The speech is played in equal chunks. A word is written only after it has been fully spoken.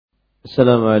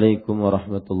Assalamualaikum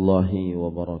warahmatullahi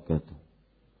wabarakatuh.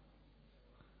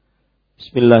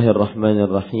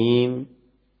 Bismillahirrahmanirrahim.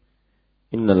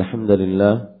 Innal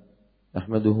hamdalillah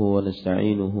nahmaduhu wa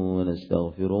nasta'inuhu wa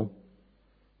nastaghfiruh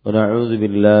wa na'udzu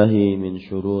billahi min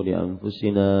shururi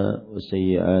anfusina wa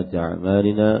sayyiati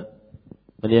a'malina.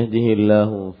 Man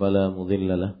yahdihillahu fala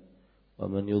mudilla lahu wa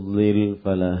man yudlil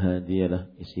fala hadiya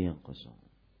lahu. Isi yang kosong.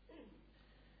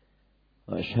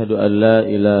 وأشهد أن لا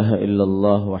إله إلا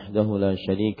الله وحده لا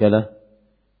شريك له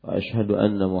وأشهد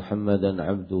أن محمدا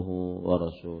عبده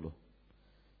ورسوله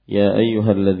يا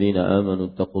أيها الذين آمنوا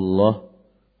اتقوا الله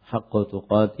حق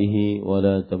تقاته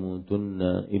ولا تموتن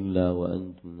إلا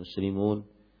وأنتم مسلمون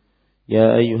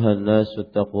يا أيها الناس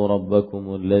اتقوا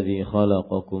ربكم الذي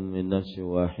خلقكم من نفس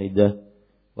واحدة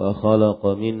وخلق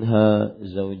منها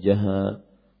زوجها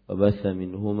وبث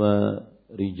منهما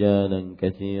رجالا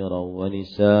كثيرا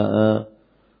ونساء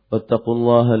واتقوا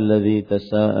الله الذي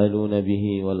تساءلون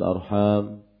به والأرحام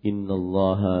إن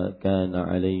الله كان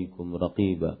عليكم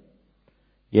رقيبا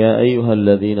يا أيها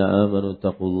الذين آمنوا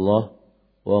اتقوا الله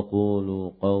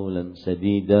وقولوا قولا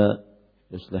سديدا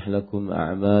يصلح لكم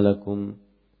أعمالكم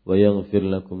ويغفر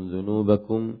لكم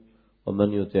ذنوبكم ومن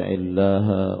يطع الله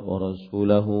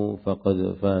ورسوله فقد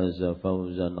فاز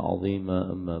فوزا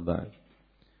عظيما أما بعد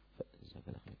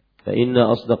فإن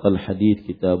أصدق الحديث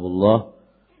كتاب الله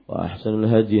وأحسن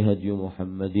الهدي هدي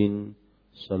محمد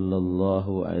صلى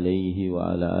الله عليه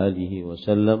وعلى آله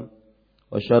وسلم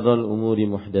وشر الأمور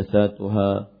محدثاتها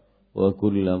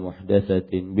وكل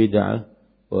محدثة بدعة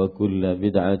وكل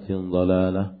بدعة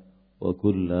ضلالة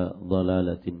وكل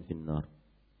ضلالة في النار.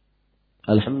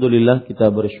 Alhamdulillah, kita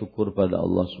bersyukur pada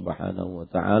Allah Subhanahu wa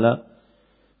taala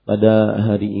pada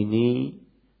hari ini,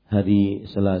 hari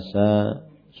Selasa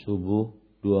subuh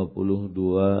 22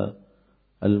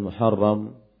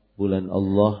 Al-Muharram, bulan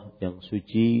Allah yang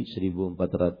suci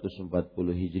 1440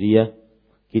 Hijriah,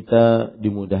 kita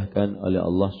dimudahkan oleh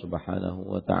Allah Subhanahu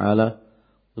wa taala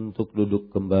untuk duduk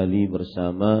kembali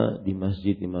bersama di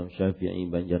Masjid Imam Syafi'i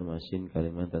Banjarmasin,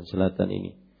 Kalimantan Selatan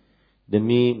ini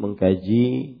demi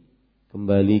mengkaji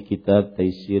kembali kitab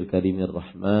Tafsir Karimir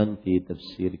Rahman fi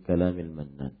Tafsir Kalamil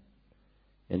Mannan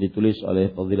yang ditulis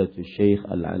oleh Fadilatul Syekh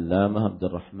Al-Allamah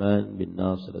Abdurrahman bin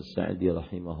Nasir As-Sa'di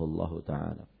rahimahullahu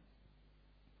ta'ala.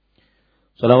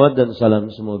 Salawat dan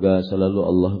salam semoga selalu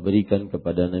Allah berikan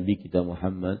kepada Nabi kita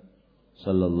Muhammad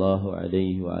sallallahu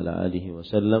alaihi wa ala alihi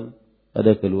wasallam,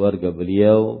 pada keluarga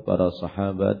beliau, para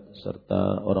sahabat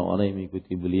serta orang-orang yang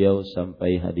mengikuti beliau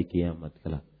sampai hari kiamat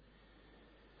kelak.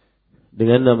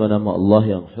 Dengan nama-nama Allah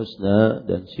yang husna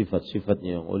dan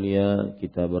sifat-sifatnya yang mulia,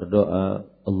 kita berdoa,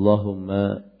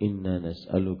 Allahumma inna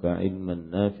nas'aluka ilman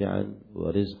nafi'an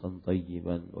wa rizqan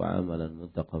tayyiban wa amalan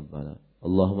mutaqabbala.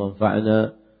 Allahumma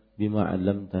anfa'na bima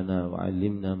 'allamtana wa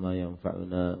 'allimna ma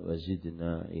yanfa'una wa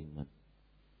zidna ilman.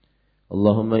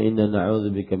 Allahumma inna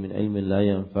na'udzubika min ilmin la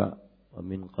yanfa' wa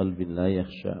min qalbin la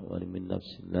yakhsha wa min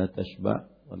nafsin la tashba'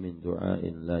 wa min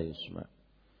du'ain la yusma'.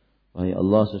 Wahai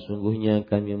Allah, sesungguhnya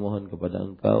kami mohon kepada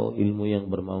Engkau ilmu yang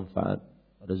bermanfaat,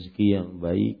 rezeki yang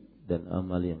baik, dan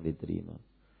amal yang diterima.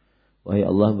 Wahai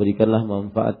Allah, berikanlah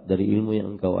manfaat dari ilmu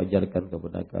yang Engkau ajarkan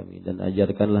kepada kami, dan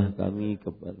ajarkanlah kami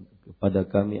kepada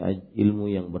kami ilmu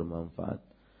yang bermanfaat,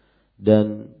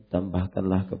 dan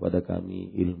tambahkanlah kepada kami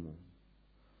ilmu.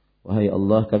 Wahai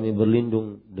Allah, kami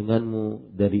berlindung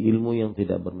denganmu dari ilmu yang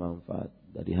tidak bermanfaat,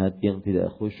 dari hati yang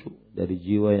tidak khusyuk, dari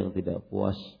jiwa yang tidak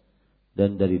puas,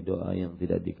 dan dari doa yang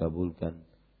tidak dikabulkan.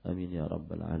 Amin ya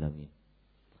rabbal alamin.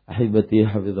 Ahibati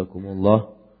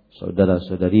hafizakumullah,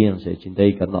 saudara-saudari yang saya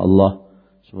cintai karena Allah,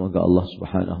 semoga Allah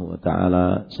Subhanahu wa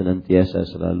taala senantiasa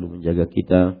selalu menjaga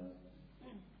kita.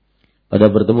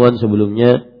 Pada pertemuan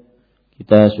sebelumnya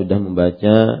kita sudah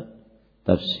membaca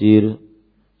tafsir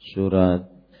surat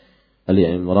Ali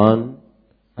Imran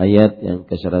ayat yang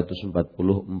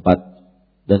ke-144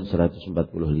 dan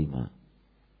 145.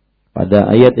 Pada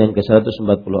ayat yang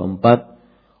ke-144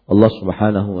 Allah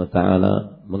Subhanahu wa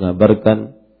taala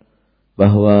mengabarkan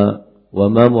bahwa wa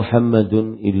ma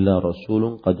Muhammadun illa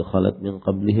rasulun qad khalat min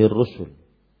qablihi ar-rusul.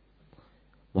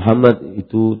 Muhammad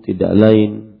itu tidak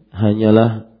lain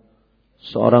hanyalah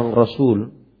seorang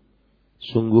rasul,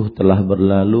 sungguh telah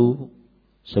berlalu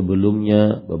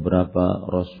sebelumnya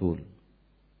beberapa rasul.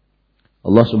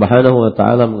 Allah Subhanahu wa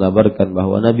taala mengabarkan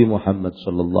bahwa Nabi Muhammad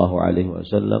sallallahu alaihi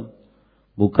wasallam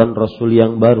bukan rasul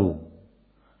yang baru,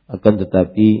 akan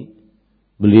tetapi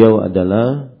beliau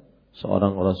adalah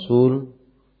seorang rasul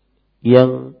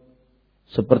yang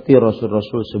seperti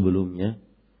rasul-rasul sebelumnya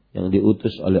yang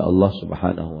diutus oleh Allah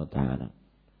Subhanahu wa taala.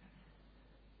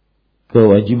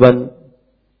 Kewajiban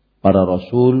para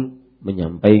rasul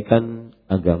menyampaikan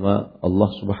agama Allah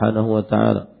Subhanahu wa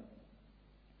taala,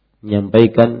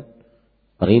 menyampaikan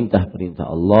perintah-perintah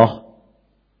Allah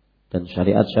dan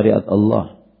syariat-syariat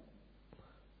Allah.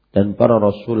 Dan para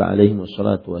rasul alaihi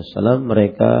wassalatu wassalam,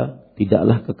 mereka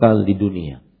tidaklah kekal di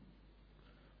dunia.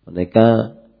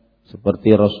 Mereka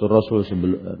seperti rasul-rasul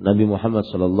Nabi Muhammad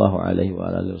sallallahu alaihi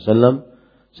wasallam,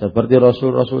 seperti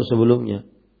rasul-rasul sebelumnya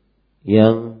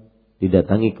yang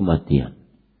didatangi kematian.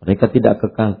 Mereka tidak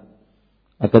kekal,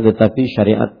 akan tetapi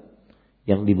syariat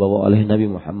yang dibawa oleh Nabi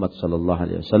Muhammad sallallahu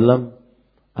alaihi wasallam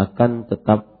akan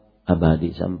tetap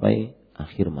abadi sampai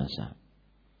akhir masa.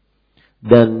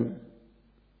 Dan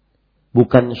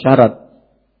bukan syarat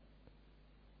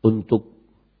untuk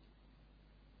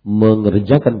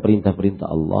mengerjakan perintah-perintah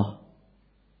Allah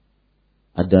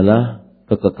adalah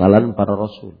kekekalan para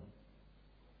rasul.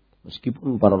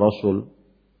 Meskipun para rasul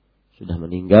sudah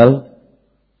meninggal,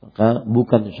 maka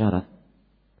bukan syarat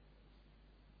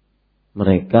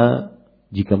mereka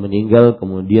jika meninggal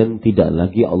kemudian tidak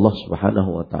lagi Allah Subhanahu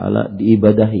wa taala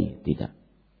diibadahi, tidak.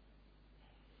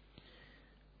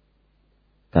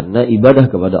 Karena ibadah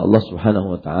kepada Allah Subhanahu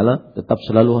wa taala tetap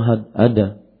selalu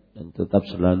ada dan tetap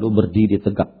selalu berdiri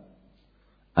tegak.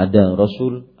 Ada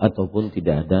rasul ataupun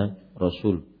tidak ada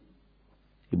rasul.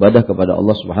 Ibadah kepada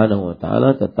Allah Subhanahu wa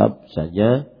taala tetap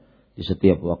saja di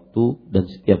setiap waktu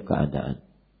dan setiap keadaan.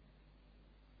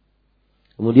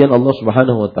 Kemudian Allah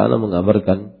Subhanahu wa taala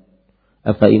mengabarkan,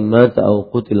 "Afa in mata aw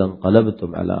qutila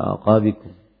qalabtum ala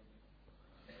aqabikum."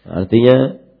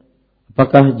 Artinya,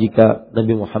 apakah jika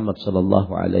Nabi Muhammad sallallahu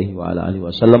alaihi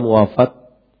wasallam wafat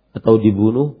atau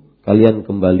dibunuh, kalian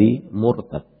kembali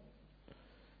murtad?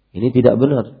 Ini tidak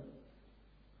benar.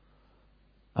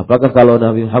 Apakah kalau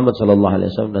Nabi Muhammad sallallahu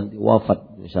alaihi wasallam nanti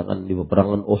wafat, misalkan di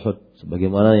peperangan Uhud,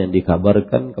 sebagaimana yang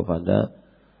dikabarkan kepada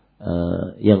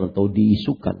yang atau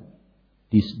diisukan,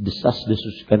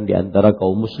 desas-desuskan di antara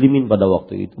kaum muslimin pada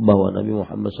waktu itu bahwa Nabi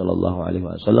Muhammad sallallahu alaihi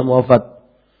wasallam wafat,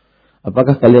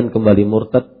 apakah kalian kembali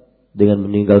murtad dengan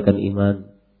meninggalkan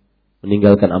iman,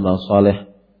 meninggalkan amal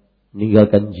saleh,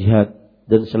 meninggalkan jihad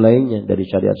dan selainnya dari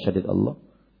syariat-syariat Allah?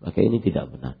 Maka ini tidak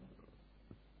benar.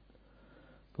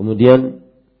 Kemudian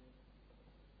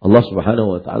Allah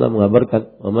Subhanahu wa taala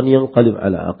mengabarkan, "Wa man yanqalib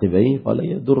ala aqibaihi fala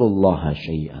yadurrullaha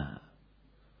syai'a."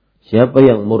 Siapa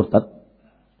yang murtad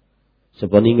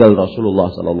sepeninggal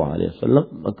Rasulullah sallallahu alaihi wasallam,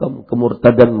 maka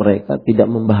kemurtadan mereka tidak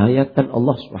membahayakan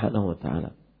Allah Subhanahu wa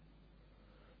taala.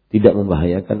 Tidak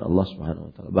membahayakan Allah Subhanahu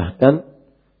wa taala. Bahkan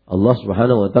Allah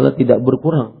Subhanahu wa taala tidak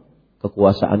berkurang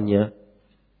kekuasaannya,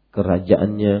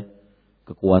 kerajaannya,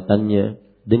 kekuatannya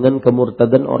dengan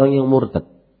kemurtadan orang yang murtad.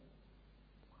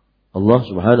 Allah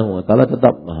Subhanahu wa taala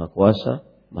tetap maha kuasa,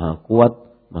 maha kuat,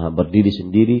 maha berdiri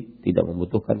sendiri, tidak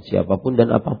membutuhkan siapapun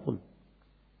dan apapun.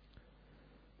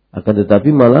 Akan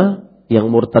tetapi malah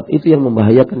yang murtad itu yang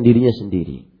membahayakan dirinya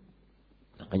sendiri.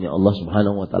 Makanya Allah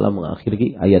Subhanahu wa taala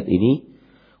mengakhiri ayat ini,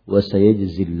 wa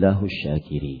sayajzillahu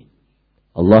syakirin.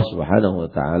 Allah Subhanahu wa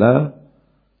taala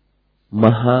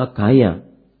maha kaya,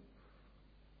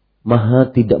 maha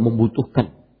tidak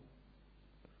membutuhkan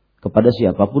kepada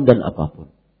siapapun dan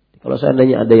apapun. Kalau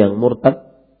seandainya ada yang murtad,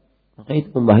 maka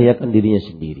itu membahayakan dirinya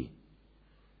sendiri.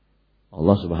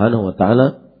 Allah Subhanahu wa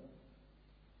taala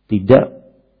tidak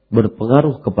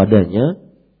berpengaruh kepadanya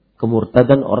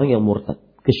kemurtadan orang yang murtad,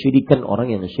 kesyirikan orang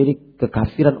yang syirik,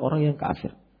 kekafiran orang yang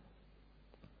kafir.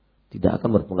 Tidak akan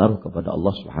berpengaruh kepada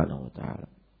Allah Subhanahu wa taala.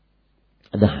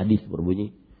 Ada hadis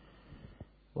berbunyi,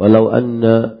 "Walau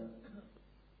anna,"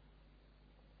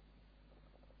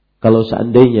 kalau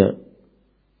seandainya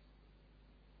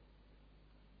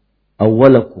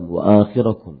awwalakum wa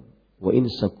akhirakum wa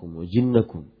insakum wa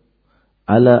jinnakum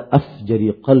ala afjari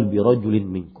qalbi rajulin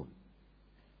minkum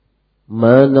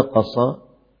ma naqasa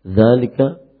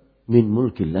dzalika min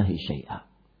mulkillahi syai'a.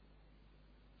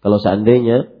 Kalau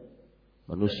seandainya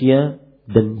manusia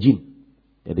dan jin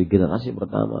dari generasi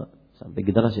pertama sampai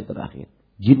generasi terakhir,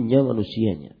 jinnya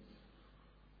manusianya,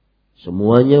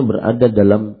 semuanya berada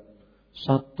dalam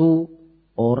satu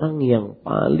orang yang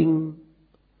paling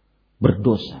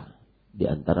berdosa di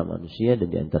antara manusia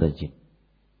dan di antara jin,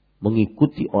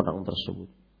 mengikuti orang tersebut,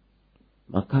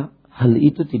 maka hal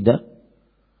itu tidak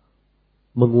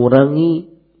mengurangi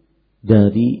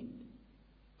dari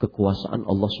kekuasaan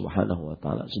Allah Subhanahu wa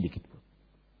taala sedikit pun.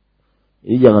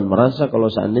 Jadi jangan merasa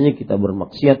kalau seandainya kita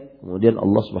bermaksiat kemudian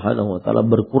Allah Subhanahu wa taala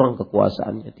berkurang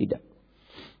kekuasaannya, tidak.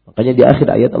 Makanya di akhir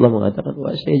ayat Allah mengatakan,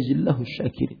 wa sayajzillahu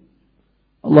syakirin.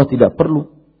 Allah tidak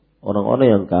perlu orang-orang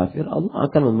yang kafir, Allah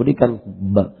akan memberikan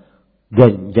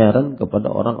ganjaran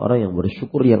kepada orang-orang yang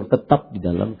bersyukur, yang tetap di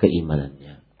dalam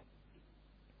keimanannya.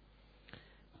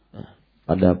 Nah,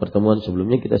 pada pertemuan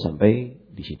sebelumnya kita sampai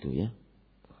di situ ya.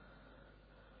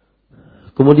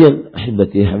 Kemudian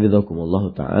ahibati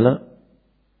hafizakumullah taala,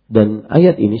 dan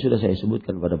ayat ini sudah saya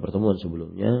sebutkan pada pertemuan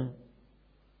sebelumnya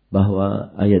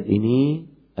bahwa ayat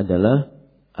ini adalah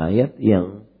ayat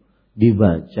yang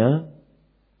dibaca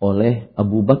oleh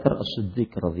Abu Bakar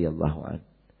As-Siddiq radhiyallahu anhu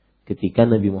ketika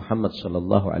Nabi Muhammad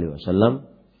sallallahu alaihi wasallam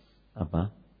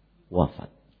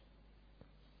wafat.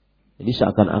 Jadi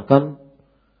seakan-akan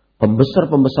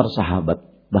pembesar-pembesar sahabat,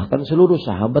 bahkan seluruh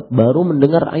sahabat baru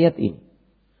mendengar ayat ini.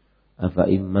 Afa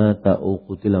imma ta'u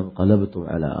qutilan qalabtum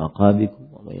ala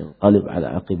aqabikum wa may yanqalib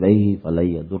ala aqibaihi falan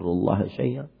yadurrullaha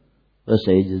syai'an wa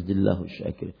sayajzillahu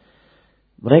syakirin.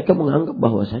 Mereka menganggap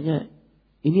bahwasanya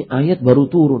ini ayat baru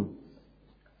turun.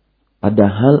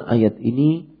 Padahal ayat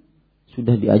ini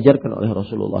sudah diajarkan oleh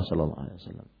Rasulullah sallallahu alaihi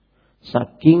wasallam.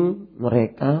 Saking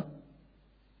mereka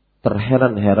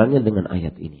terheran-herannya dengan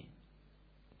ayat ini.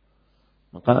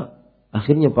 Maka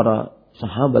akhirnya para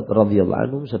sahabat radhiyallahu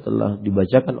anhum setelah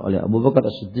dibacakan oleh Abu Bakar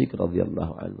As-Siddiq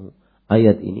radhiyallahu anhu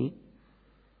ayat ini,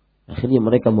 akhirnya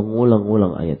mereka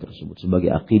mengulang-ulang ayat tersebut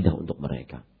sebagai akidah untuk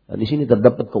mereka. Dan di sini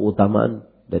terdapat keutamaan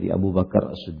dari Abu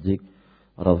Bakar As-Siddiq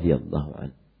radhiyallahu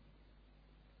anhu.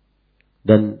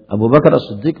 Dan Abu Bakar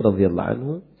As-Siddiq radhiyallahu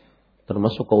anhu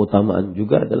termasuk keutamaan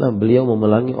juga adalah beliau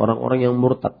memelangi orang-orang yang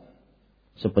murtad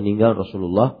sepeninggal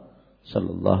Rasulullah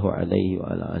sallallahu alaihi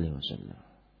wasallam.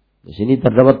 Di sini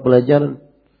terdapat pelajaran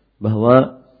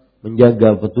bahwa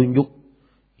menjaga petunjuk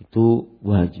itu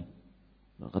wajib.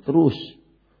 Maka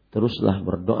teruslah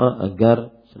berdoa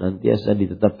agar senantiasa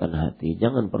ditetapkan hati.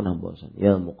 Jangan pernah bosan.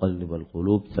 Ya muqallibal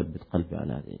qulub, tsabbit qalbi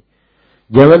ala dinik.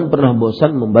 Jangan pernah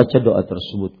bosan membaca doa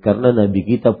tersebut karena Nabi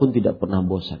kita pun tidak pernah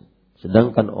bosan.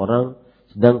 Sedangkan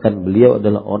beliau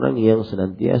adalah orang yang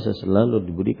senantiasa selalu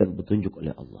diberikan petunjuk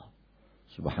oleh Allah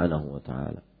Subhanahu wa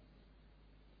taala.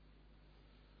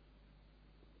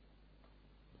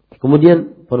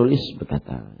 Kemudian penulis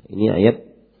berkata, ini ayat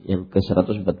yang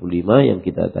ke-145 yang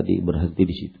kita tadi berhenti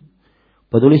di situ.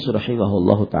 Penulis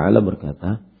rahimahullahu taala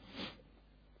berkata,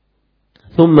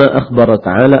 "Tsumma akhbara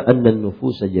ta'ala anna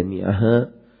an-nufusa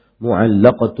jami'aha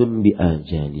mu'allaqatun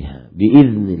bi'ajaliha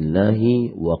bi'idznillah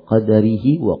wa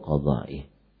qadarihi wa qada'ihi."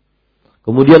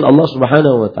 Kemudian Allah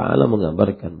Subhanahu wa taala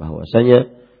mengabarkan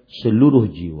bahwasanya seluruh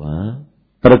jiwa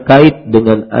terkait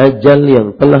dengan ajal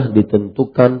yang telah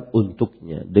ditentukan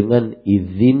untuknya dengan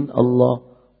izin Allah,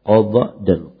 qada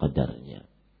dan qadarnya.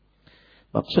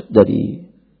 Maksud dari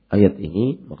ayat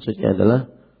ini, maksudnya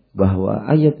adalah bahwa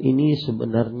ayat ini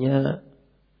sebenarnya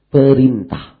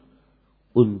perintah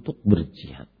untuk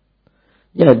berjihad.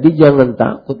 Jadi jangan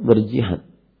takut berjihad.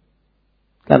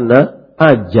 Karena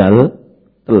ajal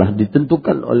telah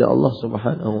ditentukan oleh Allah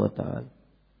Subhanahu wa taala.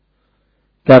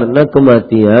 Karena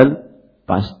kematian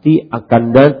pasti akan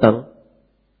datang.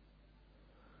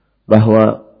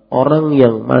 Bahwa orang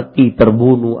yang mati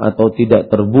terbunuh atau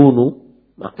tidak terbunuh,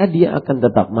 maka dia akan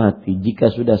tetap mati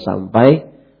jika sudah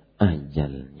sampai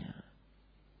ajalnya.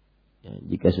 Ya,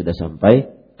 jika sudah sampai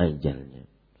ajalnya.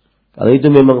 Kalau itu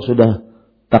memang sudah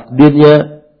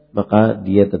takdirnya, maka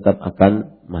dia tetap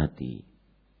akan mati.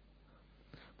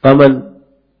 Faman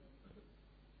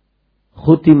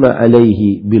khutima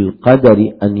alaihi bil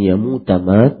qadari an yamuta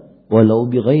mat walau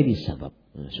bighairi sabab.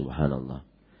 Subhanallah.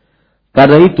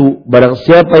 Karena itu barang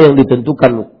siapa yang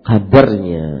ditentukan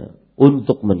kadarnya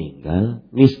untuk meninggal,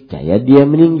 niscaya dia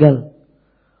meninggal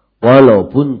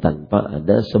walaupun tanpa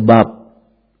ada sebab.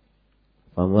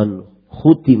 Faman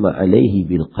khutima alaihi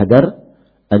bil qadar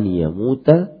an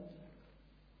yamuta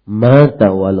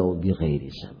mata walau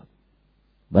bighairi sabab.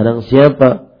 Barang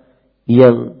siapa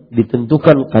yang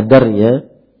ditentukan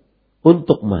kadarnya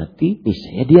untuk mati,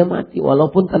 niscaya dia mati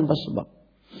walaupun tanpa sebab.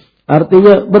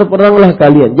 Artinya berperanglah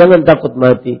kalian, jangan takut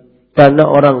mati, karena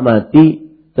orang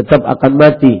mati tetap akan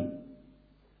mati.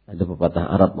 Ada pepatah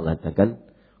Arab mengatakan,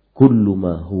 kullu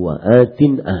ma huwa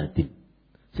atin atin.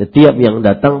 Setiap yang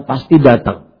datang pasti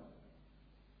datang.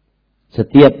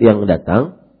 Setiap yang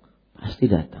datang pasti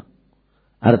datang.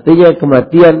 Artinya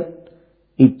kematian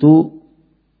itu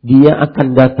dia akan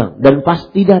datang dan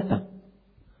pasti datang.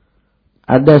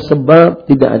 Ada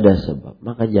sebab, tidak ada sebab.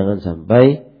 Maka jangan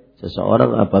sampai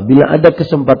seseorang apabila ada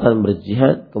kesempatan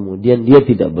berjihad, kemudian dia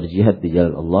tidak berjihad di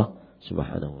jalan Allah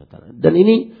Subhanahu wa taala. Dan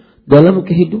ini dalam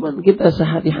kehidupan kita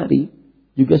sehari-hari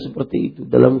juga seperti itu.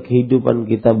 Dalam kehidupan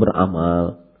kita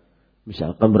beramal,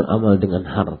 misalkan beramal dengan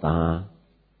harta,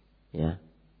 ya.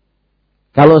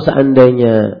 Kalau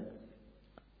seandainya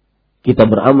kita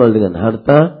beramal dengan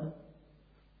harta,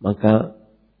 maka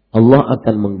Allah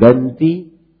akan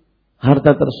mengganti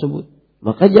harta tersebut.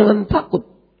 Maka jangan takut.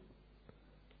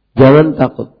 Jangan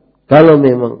takut. Kalau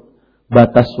memang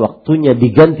batas waktunya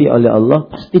diganti oleh Allah,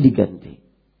 pasti diganti.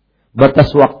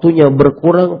 batas waktunya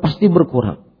berkurang, pasti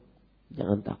berkurang.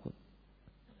 Jangan takut.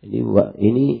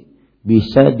 Ini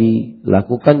bisa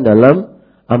dilakukan dalam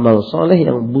amal soleh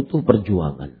yang butuh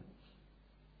perjuangan.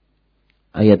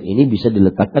 Ayat ini bisa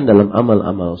diletakkan dalam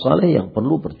amal-amal soleh yang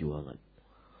perlu perjuangan.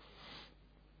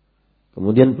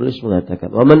 Kemudian penulis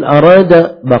mengatakan, "Wa man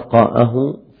arada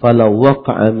baqa'ahu falau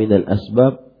waqa'a minal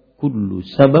asbab kullu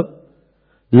sabab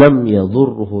lam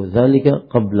yadhurruhu dzalika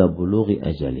qabla bulughi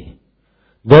ajalih."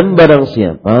 Dan barang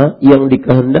siapa yang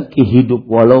dikehendaki hidup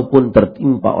walaupun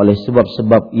tertimpa oleh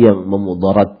sebab-sebab yang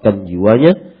memudaratkan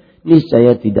jiwanya,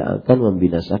 niscaya tidak akan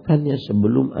membinasakannya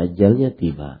sebelum ajalnya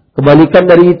tiba. Kebalikan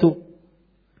dari itu,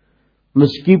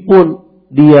 meskipun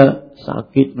dia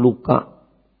sakit, luka,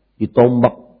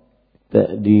 ditembak,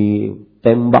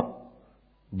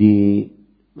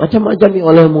 macam-macam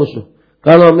oleh musuh,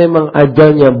 kalau memang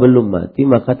ajalnya belum mati,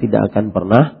 maka tidak akan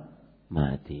pernah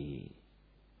mati.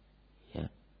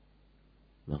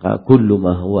 Maka kullu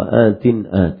ma huwa atin.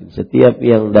 Setiap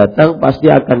yang datang pasti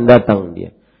akan datang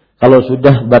dia. Kalau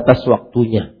sudah batas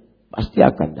waktunya, pasti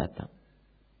akan datang.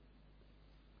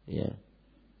 Ya.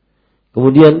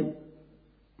 Kemudian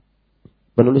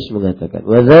penulis mengatakan,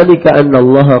 "Wa dzalika anna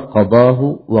Allah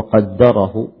qadahu wa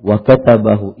qaddarahu wa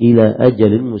katabahu ila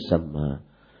ajalin musamma.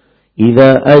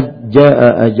 Idza jaa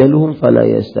ajaluhum fala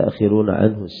yastakhiruna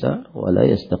anhu sa'a wa la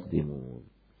yastaqdimun."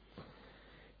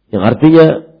 Yang artinya,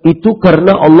 itu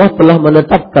karena Allah telah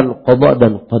menetapkan qada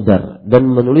dan qadar dan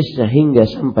menulisnya hingga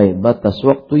sampai batas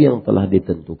waktu yang telah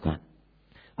ditentukan.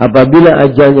 Apabila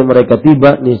ajalnya mereka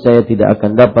tiba, niscaya tidak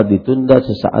akan dapat ditunda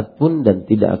sesaat pun dan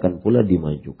tidak akan pula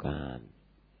dimajukan.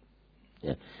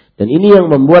 Ya. Dan ini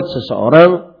yang membuat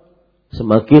seseorang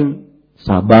semakin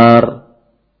sabar,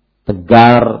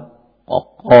 tegar,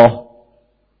 kokoh,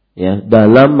 ya,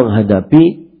 dalam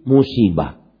menghadapi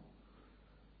musibah.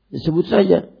 Disebut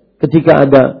saja, ketika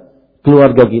ada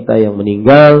keluarga kita yang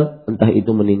meninggal, entah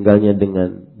itu meninggalnya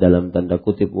dengan dalam tanda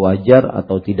kutip wajar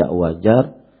atau tidak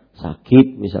wajar,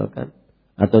 sakit misalkan,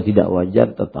 atau tidak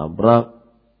wajar tertabrak,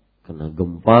 kena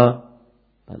gempa,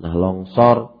 tanah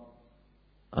longsor,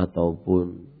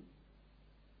 ataupun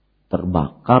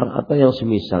terbakar, atau yang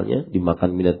semisalnya,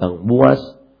 dimakan binatang buas,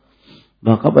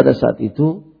 maka pada saat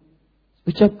itu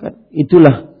ucapkan,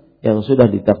 itulah yang sudah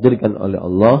ditakdirkan oleh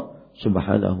Allah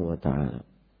Subhanahu wa ta'ala.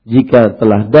 Jika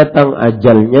telah datang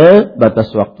ajalnya,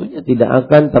 batas waktunya tidak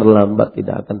akan terlambat,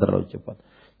 tidak akan terlalu cepat.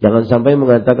 Jangan sampai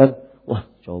mengatakan, wah,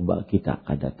 coba kita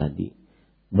kada tadi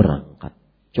berangkat.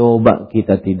 Coba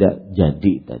kita tidak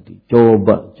jadi tadi.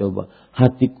 Coba.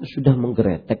 Hatiku sudah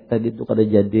menggeretek tadi itu kada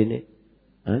jadi nih.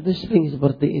 Nah, itu sering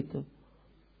seperti itu.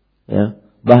 Ya,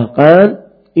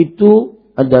 bahkan itu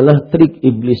adalah trik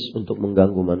iblis untuk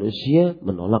mengganggu manusia,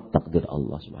 menolak takdir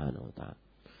Allah Subhanahu wa ta'ala.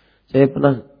 Saya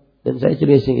pernah, dan saya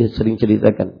sering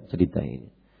ceritakan cerita ini.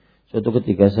 Suatu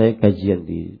ketika saya kajian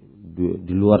di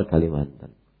luar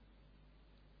Kalimantan.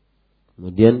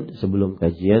 Kemudian sebelum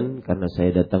kajian, karena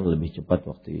saya datang lebih cepat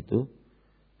waktu itu,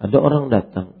 ada orang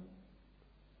datang.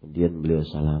 Kemudian beliau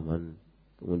salaman.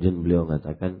 Kemudian beliau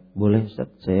mengatakan, boleh Ustaz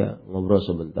saya ngobrol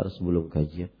sebentar sebelum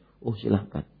kajian? Oh,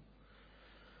 silahkan.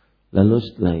 Lalu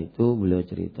setelah itu beliau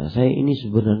cerita, saya ini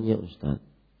sebenarnya Ustaz,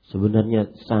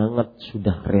 sebenarnya sangat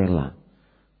sudah rela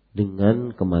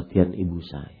dengan kematian ibu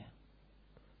saya.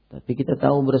 Tapi kita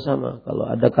tahu bersama, kalau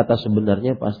ada kata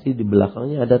sebenarnya pasti di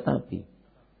belakangnya ada tapi.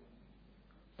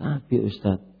 Tapi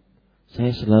Ustaz,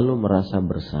 saya selalu merasa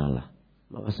bersalah.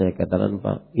 Maka saya katakan,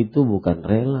 Pak, itu bukan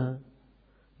rela.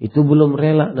 Itu belum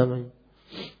rela namanya.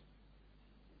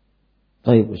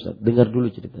 Baik Ustaz, dengar dulu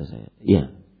cerita saya.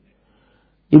 Iya.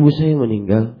 Ibu saya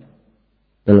meninggal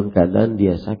dalam keadaan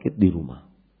dia sakit di rumah.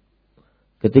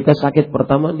 Ketika sakit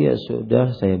pertama dia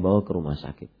sudah saya bawa ke rumah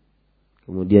sakit.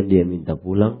 Kemudian dia minta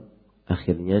pulang,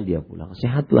 akhirnya dia pulang.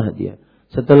 Sehatlah dia.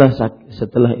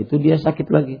 Setelah itu dia sakit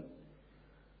lagi.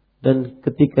 Dan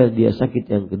ketika dia sakit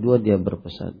yang kedua dia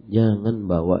berpesan, jangan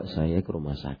bawa saya ke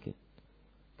rumah sakit.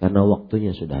 Karena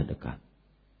waktunya sudah dekat.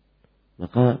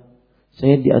 Maka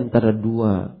saya di antara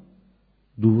dua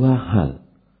hal,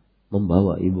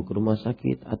 membawa ibu ke rumah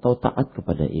sakit atau taat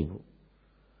kepada ibu.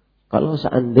 Kalau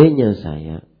seandainya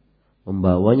saya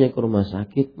membawanya ke rumah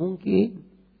sakit, mungkin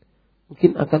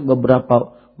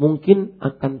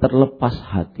akan terlepas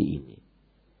hati ini.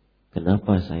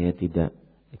 Kenapa saya tidak?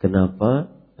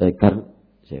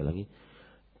 Saya ulangi.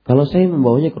 Kalau saya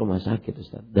membawanya ke rumah sakit,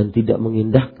 Ustaz, dan tidak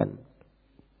mengindahkan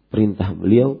perintah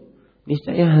beliau,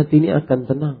 niscaya hati ini akan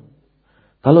tenang.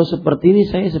 Kalau seperti ini,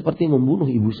 saya seperti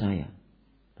membunuh ibu saya.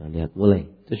 Nah, lihat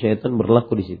mulai, itu syaitan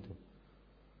berlaku di situ.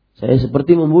 Saya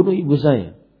seperti membunuh ibu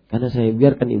saya, karena saya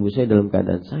biarkan ibu saya dalam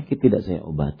keadaan sakit tidak saya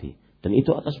obati, dan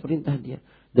itu atas perintah dia.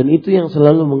 Dan itu yang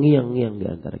selalu mengiang-ngiang di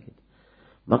antara kita.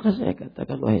 Maka saya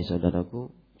katakan, wahai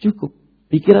saudaraku, cukup.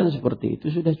 Pikiran seperti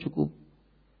itu sudah cukup.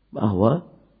 Bahwa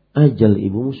ajal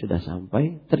ibumu sudah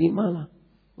sampai, terimalah.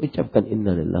 Ucapkan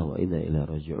inna lillahi wa inna ilaihi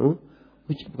raji'un.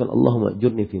 Ucapkan Allahumma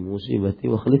ajurni fi musibati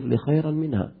wa khlif li khairan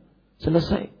minha.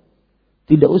 Selesai.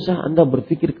 Tidak usah Anda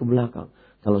berpikir ke belakang.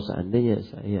 Kalau seandainya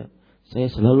saya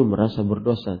selalu merasa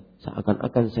berdosa,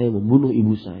 seakan-akan saya membunuh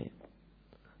ibu saya.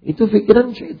 Itu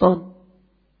pikiran syaitan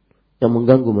yang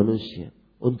mengganggu manusia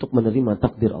untuk menerima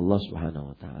takdir Allah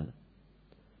Subhanahu wa taala.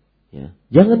 Ya,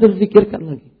 jangan berpikirkan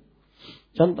lagi.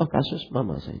 Contoh kasus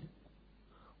mama saya.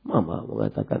 Mama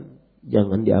mengatakan,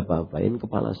 jangan diapa-apain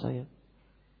kepala saya.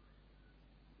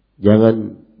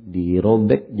 Jangan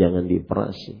dirobek, jangan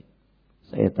dioperasi.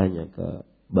 Saya tanya ke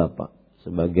bapak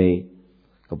sebagai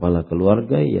kepala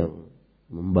keluarga yang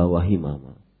membawahi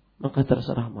mama. Maka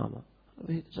terserah mama.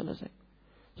 Itu selesai.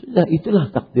 Sudah,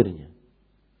 itulah takdirnya.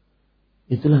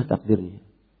 Itulah takdirnya.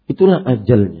 Itulah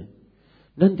ajalnya.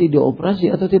 Nanti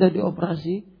dioperasi atau tidak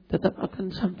dioperasi, tetap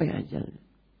akan sampai ajalnya.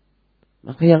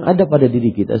 Maka yang ada pada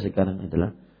diri kita sekarang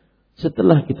adalah,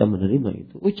 setelah kita menerima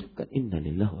itu, ucapkan inna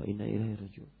lillahi wa inna ilaihi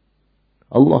raji'un.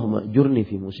 Allahumma ajurni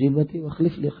fi musibati wa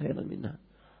khlif li khairan minha.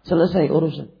 Selesai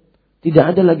urusan. Tidak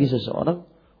ada lagi seseorang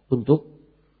untuk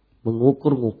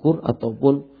mengukur-ngukur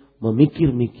ataupun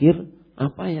memikir-mikir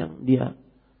apa yang dia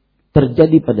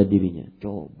terjadi pada dirinya.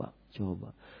 Coba.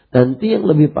 Nanti yang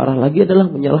lebih parah lagi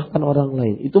adalah menyalahkan orang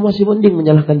lain. Itu masih mending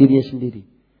menyalahkan dirinya sendiri.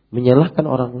 Menyalahkan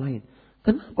orang lain.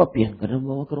 Kenapa pian? Karena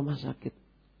bawa ke rumah sakit.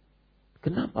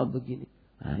 Kenapa begini?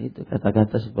 Nah, itu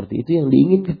kata-kata seperti itu yang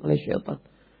diinginkan oleh syaitan.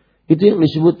 Itu yang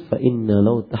disebut fa inna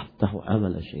law tahtahu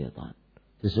amal syaitan.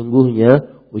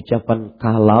 Sesungguhnya ucapan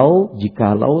kalau,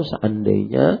 jikalau,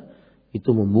 seandainya itu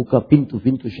membuka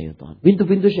pintu-pintu syaitan.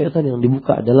 Pintu-pintu syaitan yang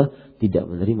dibuka adalah tidak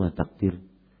menerima takdir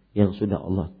yang sudah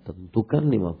Allah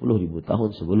tentukan 50.000 tahun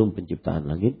sebelum penciptaan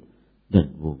langit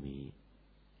dan bumi.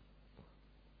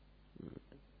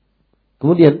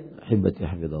 Kemudian, ahibati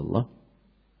hafizallah,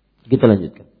 kita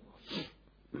lanjutkan.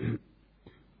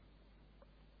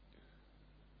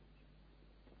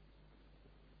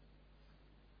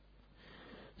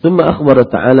 ثم أخبر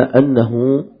تعالى أنه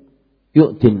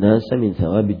يؤتي الناس من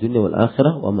ثواب الدنيا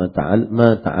والآخرة وما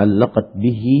تعلقت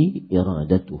به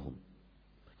إرادتهم.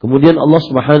 Kemudian Allah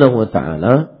Subhanahu wa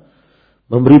taala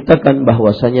memberitakan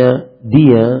bahwasanya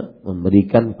Dia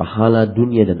memberikan pahala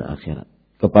dunia dan akhirat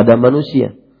kepada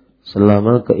manusia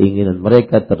selama keinginan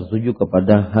mereka tertuju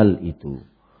kepada hal itu.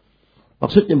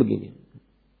 Maksudnya begini.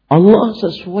 Allah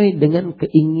sesuai dengan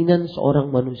keinginan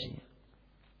seorang manusia.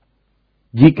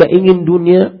 Jika ingin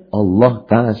dunia, Allah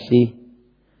kasih.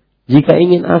 Jika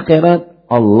ingin akhirat,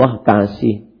 Allah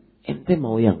kasih. Ente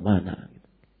mau yang mana?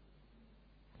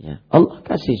 Ya, Allah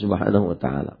kasih Subhanahu wa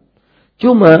taala.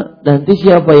 Cuma nanti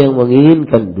siapa yang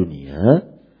menginginkan dunia,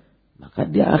 maka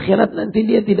di akhirat nanti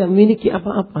dia tidak memiliki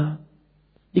apa-apa.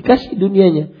 Dikasih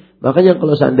dunianya. Makanya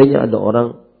kalau seandainya ada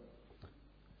orang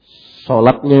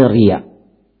sholatnya riya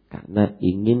karena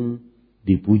ingin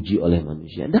dipuji oleh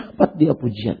manusia, dapat dia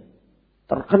pujian.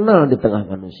 Terkenal di tengah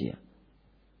manusia.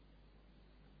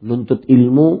 Menuntut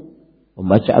ilmu,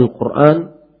 membaca Al-Quran,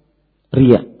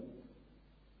 riya.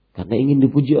 Karena ingin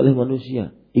dipuji oleh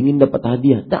manusia, ingin dapat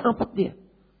hadiah, dapat dia.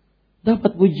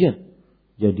 Dapat pujian.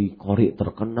 Jadi qori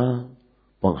terkenal,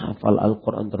 penghafal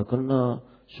Al-Quran terkenal,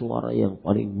 suara yang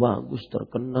paling bagus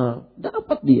terkenal,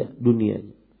 dapat dia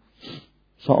dunianya.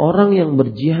 Seorang yang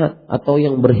berjihad atau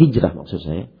yang berhijrah, maksud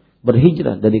saya,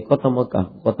 berhijrah dari kota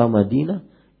Mekah, kota Madinah,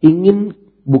 ingin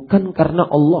bukan karena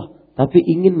Allah, tapi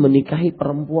ingin menikahi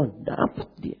perempuan,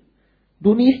 dapat dia.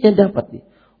 Dunianya dapat dia.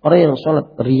 Orang yang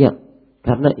sholat riya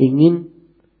karena ingin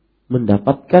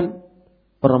mendapatkan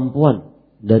perempuan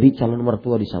dari calon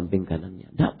mertua di samping kanannya,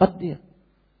 dapat dia.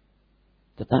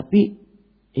 Tetapi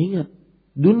ingat,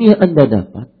 dunia Anda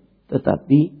dapat,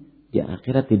 tetapi di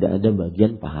akhirat tidak ada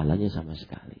bagian pahalanya sama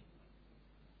sekali.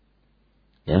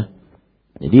 Ya,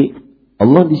 jadi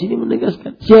Allah di sini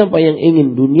menegaskan, siapa yang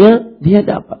ingin dunia dia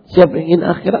dapat, siapa yang ingin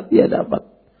akhirat dia dapat.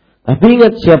 Tapi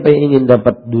ingat, siapa yang ingin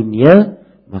dapat dunia,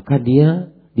 maka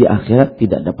dia di akhirat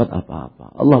tidak dapat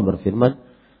apa-apa. Allah berfirman,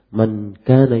 "Man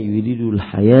kana yuridul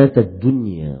hayatad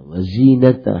dunya wa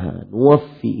zinataha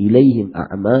nuwaffi ilaihim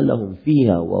a'malahum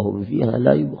fiha wa hum fiha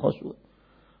la yubkhasun.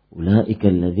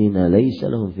 Ulaika alladziina laysa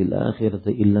lahum fil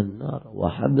akhirati illa an-nar wa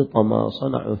habita ma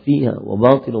sana'u fiha wa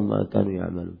batilun ma kanu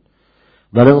ya'malun."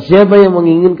 Barang siapa yang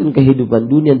menginginkan kehidupan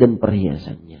dunia dan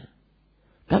perhiasannya,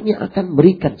 kami akan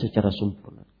berikan secara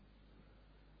sempurna.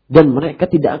 Dan mereka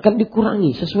tidak akan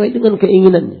dikurangi sesuai dengan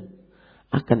keinginannya.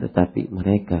 Akan tetapi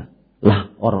mereka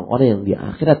Lah orang-orang yang di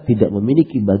akhirat tidak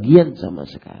memiliki bagian sama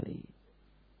sekali.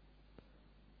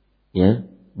 Ya,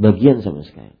 bagian sama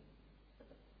sekali.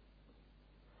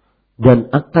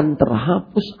 Dan akan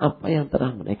terhapus apa yang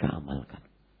telah mereka amalkan.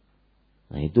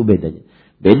 Nah itu bedanya.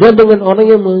 Beda dengan orang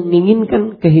yang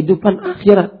menginginkan kehidupan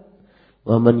akhirat.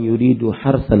 Wa man yuridu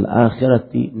harsal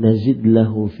akhirati nazid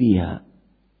lahu fiha.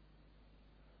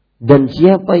 Dan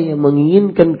siapa yang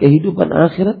menginginkan kehidupan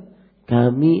akhirat,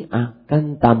 kami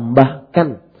akan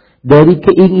tambahkan dari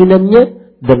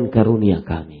keinginannya dan karunia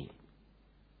kami.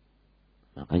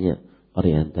 Makanya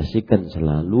orientasikan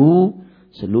selalu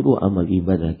seluruh amal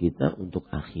ibadah kita untuk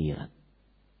akhirat.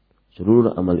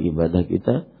 Seluruh amal ibadah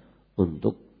kita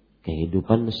untuk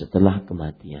kehidupan setelah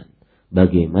kematian.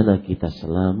 Bagaimana kita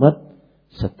selamat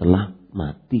setelah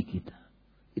mati kita.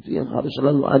 Itu yang harus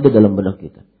selalu ada dalam benak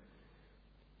kita.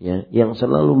 Ya, yang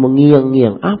selalu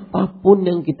mengiang-ngiang apapun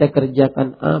yang kita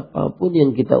kerjakan, apapun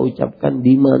yang kita ucapkan,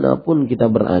 dimanapun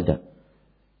kita berada.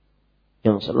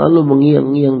 Yang selalu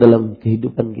mengiang-ngiang dalam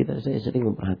kehidupan kita. Saya sering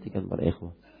memperhatikan para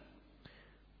ikhwah.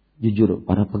 Jujur,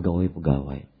 para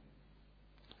pegawai-pegawai.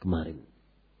 Kemarin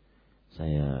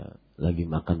saya lagi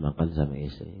makan-makan sama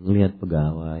istri. Ngelihat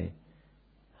pegawai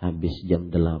habis jam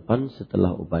 8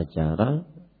 setelah upacara,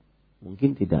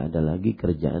 mungkin tidak ada lagi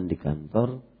kerjaan di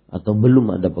kantor atau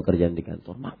belum ada pekerjaan di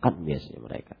kantor. Makan biasanya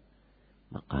mereka.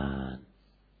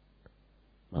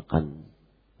 Makan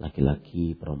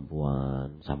laki-laki,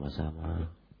 perempuan sama-sama.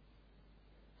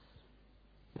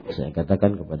 Saya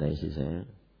katakan kepada istri saya,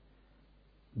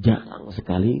 jarang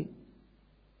sekali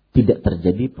tidak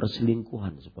terjadi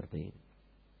perselingkuhan seperti ini.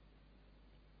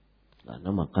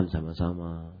 Karena makan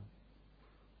sama-sama.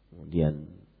 Kemudian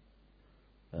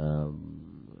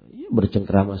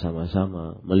bercengkrama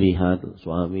sama-sama. Melihat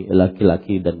suami,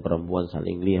 laki-laki dan perempuan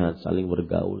saling lihat, saling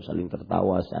bergaul, saling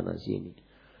tertawa sana sini.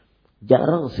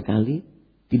 Jarang sekali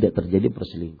tidak terjadi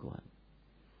perselingkuhan.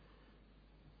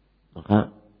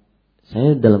 Maka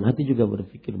saya dalam hati juga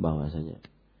berpikir bahwasanya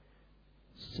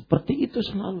seperti itu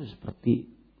selalu, seperti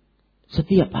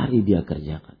setiap hari dia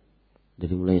kerjakan.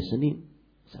 Dari mulai Senin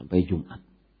sampai Jumat.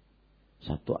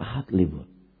 Sabtu, Ahad,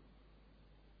 libur.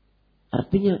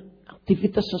 Artinya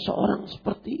aktivitas seseorang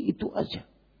seperti itu aja.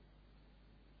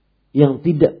 Yang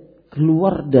tidak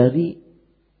keluar dari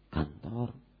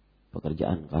kantor,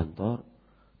 pekerjaan kantor.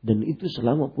 Dan itu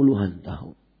selama puluhan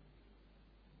tahun.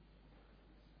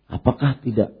 Apakah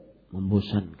tidak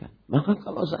membosankan? Maka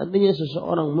kalau seandainya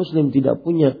seseorang muslim tidak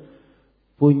punya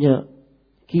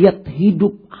kiat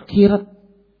hidup akhirat,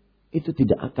 itu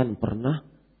tidak akan pernah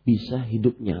bisa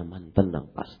hidup nyaman,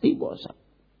 tenang. Pasti bosan.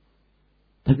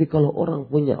 Tapi kalau orang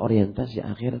punya orientasi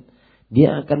akhirat,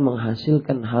 dia akan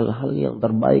menghasilkan hal-hal yang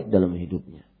terbaik dalam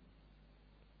hidupnya.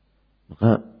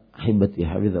 Maka ahibati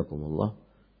hafizakumullah,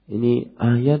 ini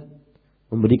ayat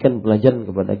memberikan pelajaran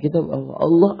kepada kita bahwa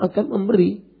Allah akan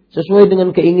memberi sesuai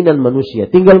dengan keinginan manusia.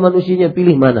 Tinggal manusianya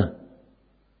pilih mana.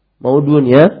 Mau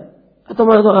dunia atau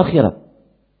akhirat.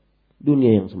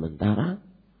 Dunia yang sementara,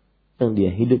 yang dia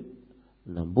hidup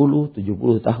 60,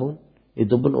 70 tahun.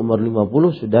 Itu pun umur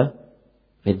 50 sudah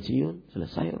pensiun,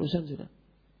 selesai urusan sudah.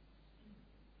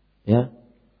 Ya.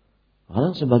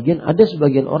 Ada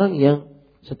sebagian orang yang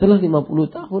setelah 50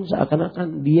 tahun seakan-akan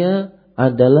dia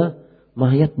adalah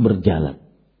mayat berjalan.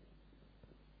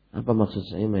 Apa maksud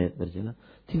saya mayat berjalan?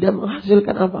 Tidak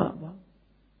menghasilkan apa-apa.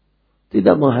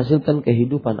 Tidak menghasilkan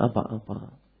kehidupan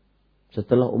apa-apa.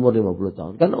 Setelah umur 50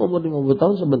 tahun. Karena umur 50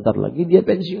 tahun sebentar lagi dia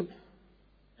pensiun.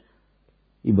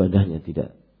 Ibadahnya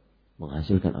tidak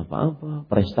menghasilkan apa-apa.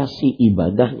 Prestasi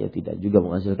ibadahnya tidak juga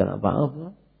menghasilkan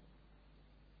apa-apa.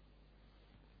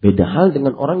 Beda hal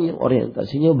dengan orang yang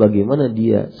orientasinya bagaimana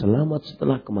dia selamat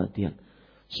setelah kematian.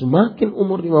 Semakin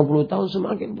umur 50 tahun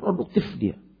semakin produktif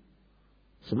dia.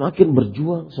 Semakin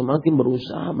berjuang, semakin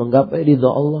berusaha menggapai ridha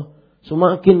Allah.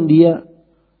 Semakin dia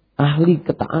ahli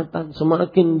ketaatan,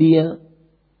 semakin dia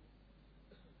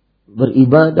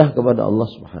beribadah kepada Allah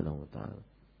Subhanahu wa taala.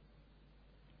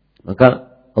 Maka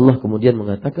Allah kemudian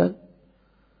mengatakan,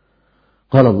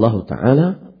 qala Allah Ta'ala,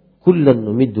 kullan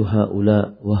numiddu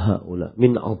haula wa haula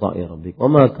min ata'i rabbik wa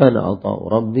ma kana ata'u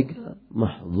rabbika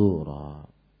mahdzura.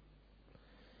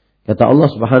 Kata Allah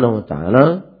Subhanahu wa taala,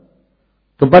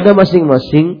 kepada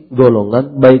masing-masing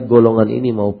golongan, baik golongan ini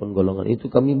maupun golongan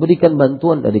itu, kami berikan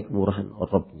bantuan dari kemurahan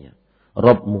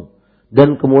Rabbmu,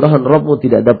 dan kemurahan Rabbmu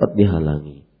tidak dapat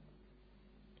dihalangi.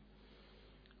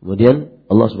 Kemudian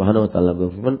Allah Subhanahu wa taala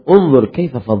berfirman, "Unzur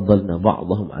kaifa faddalna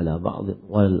ba'dahum 'ala ba'd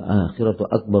wal akhiratu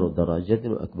akbaru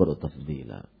darajatin wa akbaru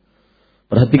tafdila."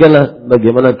 Perhatikanlah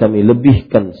bagaimana kami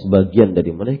lebihkan sebagian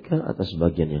dari mereka atas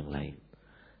sebagian yang lain.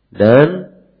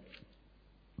 Dan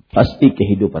pasti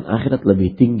kehidupan akhirat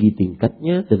lebih tinggi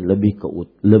tingkatnya dan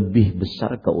lebih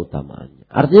besar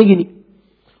keutamaannya. Artinya gini,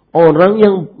 orang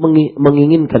yang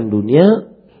menginginkan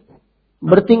dunia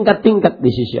bertingkat-tingkat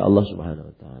di sisi Allah Subhanahu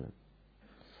wa taala.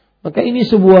 Maka ini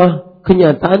sebuah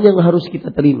kenyataan yang harus kita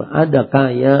terima. Ada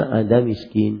kaya, ada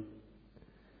miskin.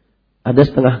 Ada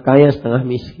setengah kaya, setengah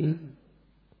miskin.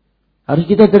 Harus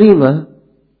kita terima.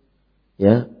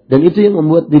 Ya, dan itu yang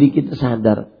membuat diri kita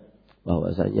sadar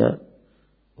bahwasanya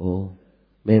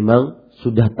memang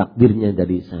sudah takdirnya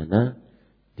dari sana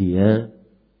dia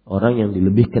orang yang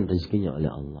dilebihkan rezekinya oleh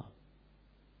Allah.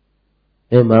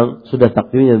 Memang sudah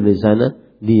takdirnya dari sana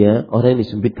dia orang yang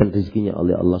disempitkan rezekinya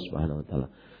oleh Allah Subhanahu wa taala.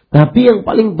 Tapi yang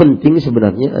paling penting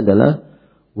sebenarnya adalah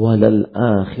walal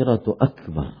akhiratu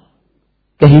akbar.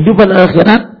 Kehidupan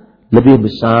akhirat lebih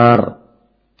besar,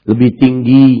 lebih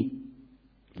tinggi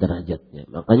derajatnya.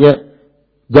 Makanya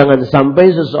jangan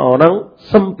sampai seseorang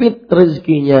sempit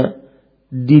rezekinya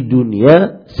di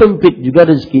dunia, sempit juga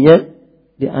rezekinya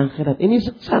di akhirat. Ini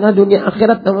sengsara dunia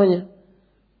akhirat namanya.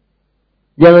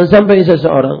 Jangan sampai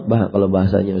seseorang, kalau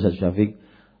bahasanya Ustaz Syafiq,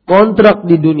 kontrak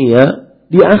di dunia,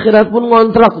 di akhirat pun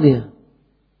kontrak dia.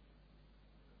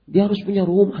 Dia harus punya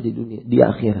rumah di dunia, di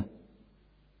akhirat.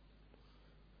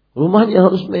 Rumahnya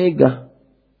harus megah.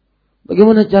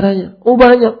 Bagaimana caranya?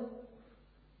 Banyak.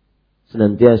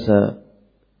 Senantiasa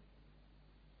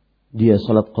dia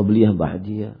salat qabliyah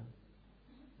ba'diyah.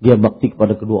 Dia bakti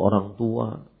kepada kedua orang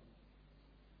tua.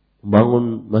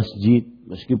 Membangun masjid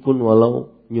meskipun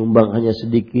walau nyumbang hanya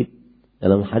sedikit.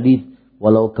 Dalam hadis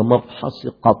walau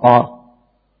kamafhasi qata.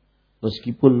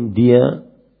 Meskipun dia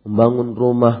membangun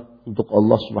rumah untuk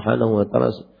Allah Subhanahu wa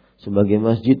taala sebagai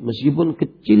masjid meskipun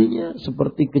kecilnya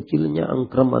seperti kecilnya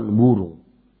angkraman burung.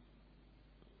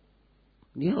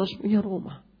 Dia harus punya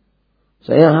rumah.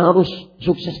 Saya harus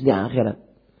sukses di akhirat.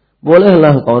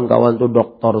 Bolehlah kawan-kawan tuh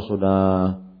dokter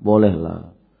sudah,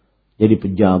 bolehlah. Jadi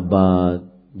pejabat,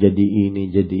 jadi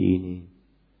ini.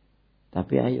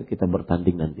 Tapi ayo kita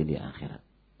bertanding nanti di akhirat.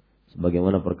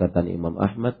 Sebagaimana perkataan Imam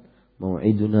Ahmad,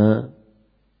 mau'iduna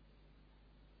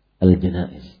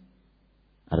al-janaiz.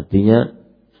 Artinya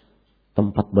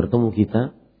tempat bertemu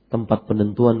kita, tempat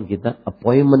penentuan kita,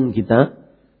 appointment kita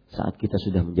saat kita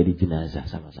sudah menjadi jenazah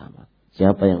sama-sama.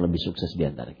 Siapa yang lebih sukses di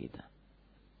antara kita?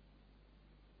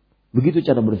 Begitu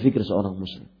cara berpikir seorang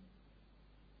muslim.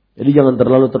 Jadi jangan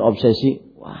terlalu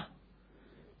terobsesi. Wah,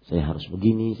 saya harus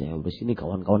begini, saya harus ini.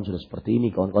 Kawan-kawan sudah seperti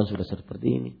ini, kawan-kawan sudah seperti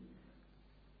ini.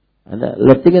 Anda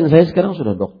lihat saya sekarang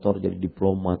sudah doktor, jadi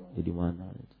diplomat, jadi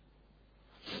mana?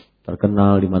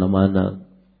 Terkenal di mana-mana.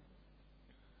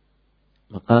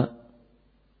 Maka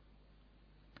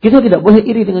kita tidak boleh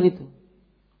iri dengan itu.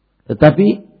 Tetapi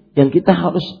yang kita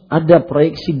harus ada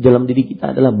proyeksi dalam diri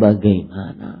kita adalah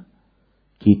bagaimana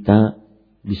kita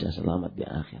bisa selamat di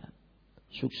akhirat.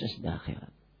 Sukses di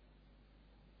akhirat.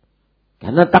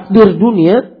 Karena takdir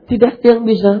dunia tidak ada yang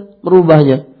bisa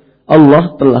merubahnya.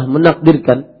 Allah telah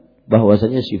menakdirkan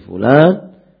bahwasanya si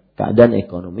fulan keadaan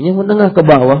ekonominya menengah ke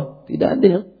bawah. Tidak ada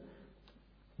yang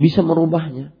bisa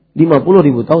merubahnya.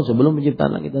 50.000 tahun sebelum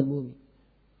menciptakan langit dan bumi.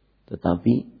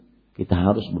 Tetapi kita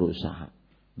harus berusaha.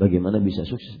 Bagaimana bisa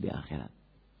sukses di akhirat.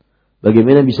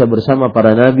 Bagaimana bisa bersama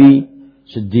para nabi,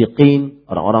 siddiqin,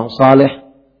 orang-orang saleh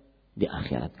di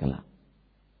akhirat kelak.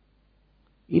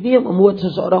 Ini yang membuat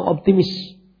seseorang optimis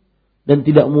dan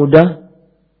tidak mudah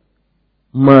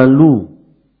malu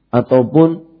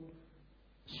ataupun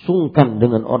sungkan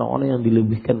dengan orang-orang yang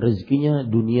dilebihkan rezekinya,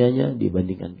 dunianya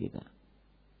dibandingkan kita.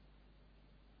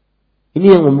 Ini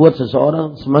yang membuat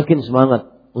seseorang semakin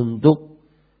semangat untuk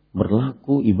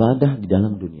berlaku ibadah di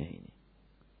dalam dunia ini.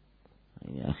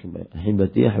 Ini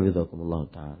ahibati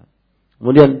hafizakumullah ta'ala.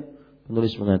 Kemudian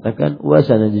penulis mengatakan wa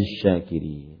sanajis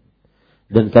syakirin.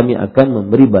 Dan kami akan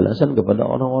memberi balasan kepada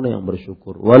orang-orang yang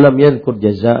bersyukur. Walam yadhkur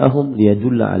jazaa'ahum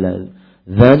liyadulla ala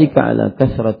dzalika ala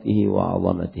kathratihi wa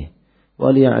 'azamatihi. Wa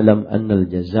liya'lam anna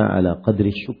al-jazaa'a ala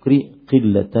qadri syukri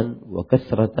qillatan wa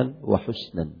kathratan wa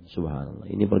husnan. Subhanallah.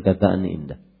 Ini perkataan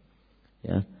indah.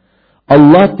 Ya.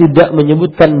 Allah tidak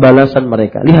menyebutkan balasan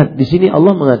mereka. Lihat di sini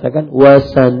Allah mengatakan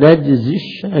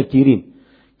wasanajzish syakirin.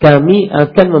 Kami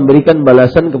akan memberikan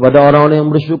balasan kepada orang-orang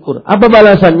yang bersyukur. Apa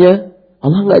balasannya?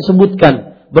 Allah enggak sebutkan.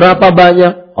 Berapa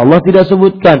banyak? Allah tidak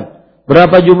sebutkan.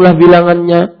 Berapa jumlah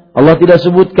bilangannya? Allah tidak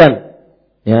sebutkan.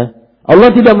 Ya. Allah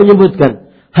tidak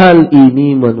menyebutkan. Hal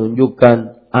ini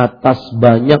menunjukkan atas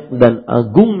banyak dan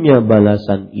agungnya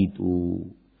balasan itu.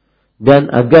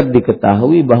 Dan agar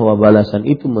diketahui bahwa balasan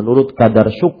itu menurut kadar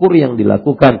syukur yang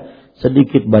dilakukan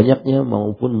sedikit banyaknya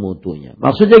maupun mutunya.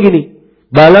 Maksudnya gini,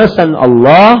 balasan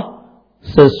Allah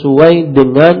sesuai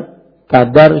dengan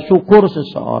kadar syukur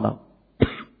seseorang.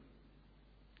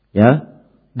 Ya,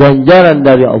 ganjaran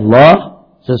dari Allah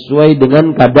sesuai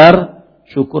dengan kadar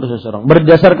syukur seseorang.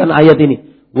 Berdasarkan ayat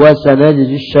ini, wa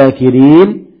sanajzis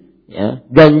syakirin, ya,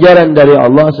 ganjaran dari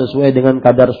Allah sesuai dengan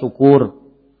kadar syukur.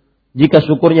 Jika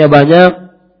syukurnya banyak,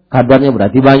 kadarnya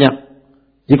berarti banyak.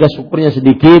 Jika syukurnya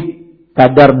sedikit,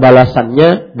 kadar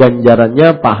balasannya,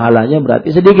 ganjarannya, pahalanya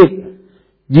berarti sedikit.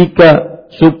 Jika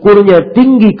syukurnya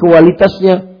tinggi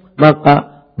kualitasnya,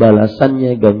 maka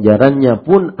balasannya, ganjarannya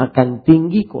pun akan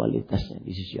tinggi kualitasnya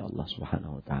di sisi Allah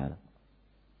Subhanahu wa taala.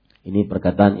 Ini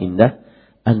perkataan indah,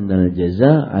 annal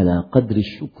jaza ala qadri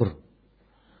syukur,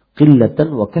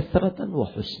 qillatan wa kathratan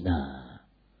wa husna.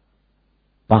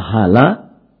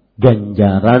 Pahala,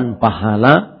 ganjaran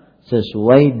pahala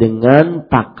sesuai dengan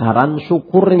takaran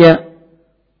syukurnya,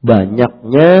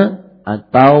 banyaknya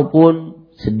ataupun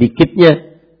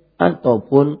sedikitnya,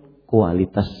 ataupun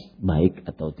kualitas baik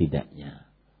atau tidaknya.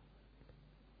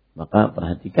 Maka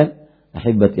perhatikan,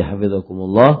 ahibati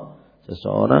hafizakumullah,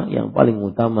 seseorang yang paling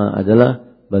utama adalah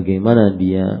bagaimana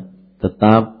dia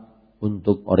tetap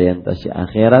untuk orientasi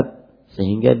akhirat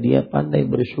sehingga dia pandai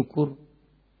bersyukur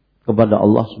kepada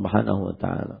Allah Subhanahu wa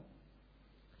taala.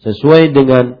 Sesuai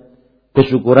dengan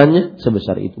kesyukurannya,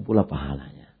 sebesar itu pula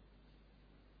pahalanya.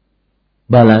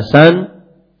 Balasan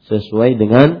sesuai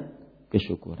dengan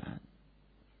kesyukuran.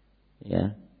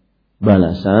 Ya.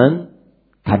 Balasan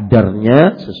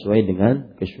kadarnya sesuai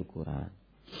dengan kesyukuran.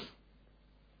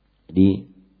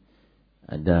 Jadi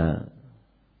ada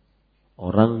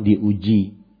orang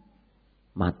diuji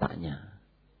matanya,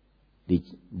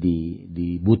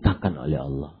 dibutakan oleh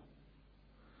Allah.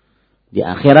 Di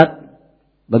akhirat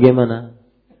bagaimana?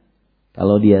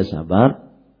 Kalau dia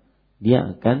sabar,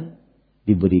 dia akan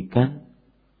diberikan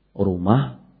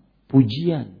rumah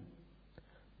pujian,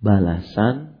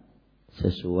 balasan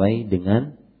sesuai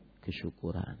dengan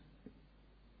kesyukuran.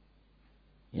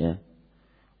 Ya.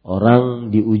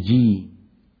 Orang diuji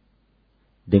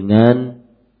dengan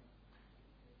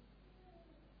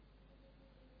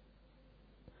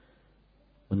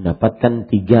mendapatkan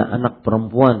 3 anak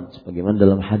perempuan sebagaimana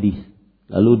dalam hadis.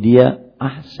 Lalu dia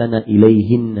ahsana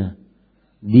ilaihinna,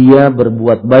 dia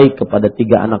berbuat baik kepada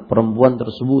 3 anak perempuan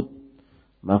tersebut,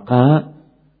 maka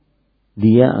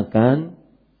dia akan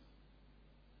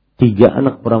 3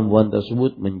 anak perempuan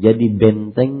tersebut menjadi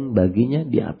benteng baginya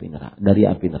dari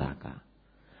api neraka.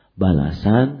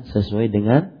 Balasan sesuai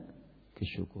dengan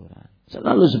kesyukuran.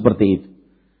 Selalu seperti itu.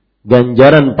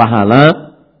 Ganjaran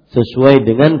pahala sesuai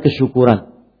dengan kesyukuran.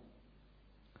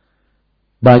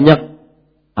 Banyak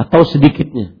atau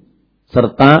sedikitnya,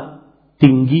 serta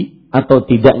tinggi atau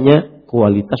tidaknya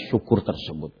kualitas syukur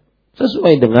tersebut.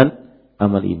 Sesuai dengan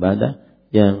amal ibadah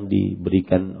yang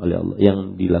diberikan oleh Allah, yang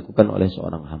dilakukan oleh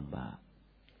seorang hamba.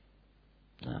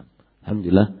 Nah,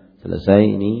 alhamdulillah selesai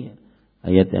ini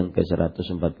ayat yang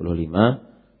ke-145.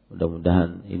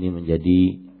 Mudah-mudahan ini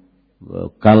menjadi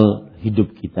bekal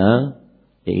hidup kita,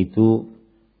 yaitu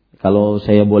kalau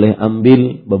saya boleh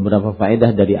ambil beberapa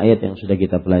faedah dari ayat yang sudah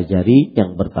kita pelajari.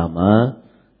 Yang pertama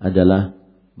adalah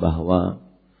bahwa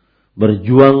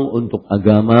berjuang untuk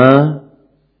agama,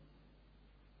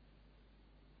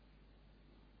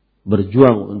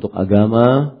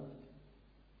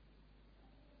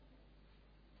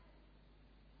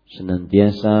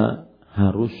 senantiasa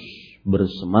harus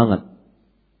bersemangat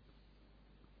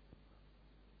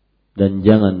dan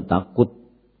jangan takut,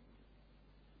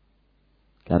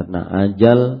 karena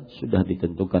ajal sudah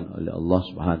ditentukan oleh Allah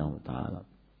Subhanahu wa taala.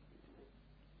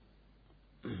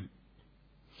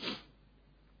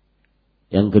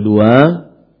 Yang kedua,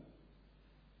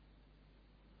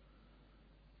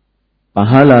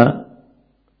 pahala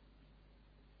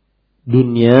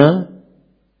dunia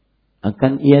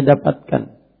akan ia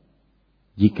dapatkan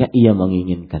jika ia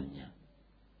menginginkannya.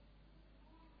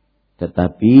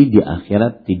 Tetapi di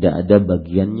akhirat tidak ada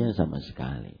bagiannya sama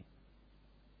sekali.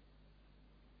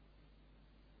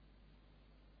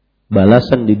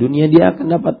 Balasan di dunia dia akan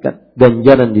dapatkan,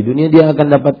 ganjaran di dunia dia akan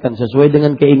dapatkan sesuai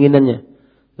dengan keinginannya,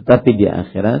 tetapi di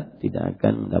akhirat tidak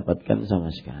akan mendapatkan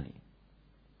sama sekali.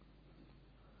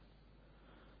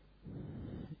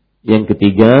 Yang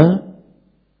ketiga,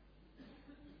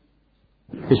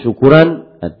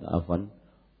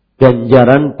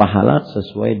 ganjaran pahala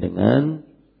sesuai dengan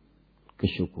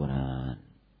kesyukuran.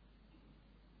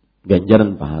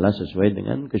 Ganjaran pahala sesuai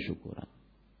dengan kesyukuran.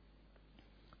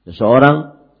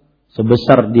 Seseorang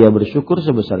sebesar dia bersyukur,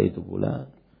 sebesar itu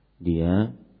pula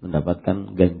dia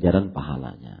mendapatkan ganjaran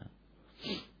pahalanya.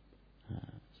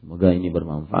 Semoga ini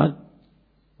bermanfaat.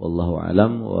 Wallahu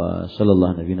alam wa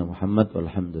sallallahu nabiyana Muhammad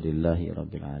walhamdulillahi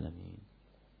rabbil alamin.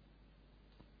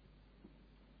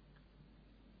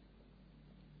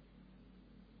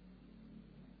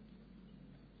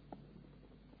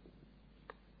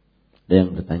 Ada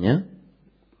yang bertanya?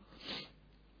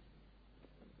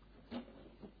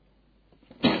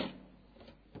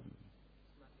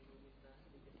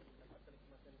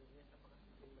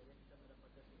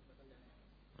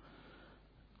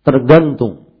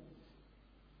 Tergantung.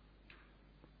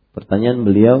 Pertanyaan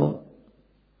beliau,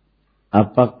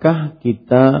 apakah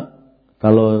kita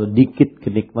kalau dikit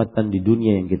kenikmatan di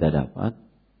dunia yang kita dapat,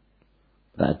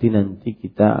 berarti nanti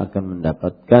kita akan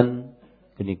mendapatkan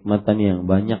kenikmatan yang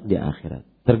banyak di akhirat?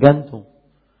 Tergantung.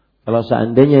 Kalau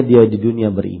seandainya dia di dunia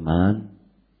beriman,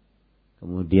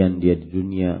 kemudian dia di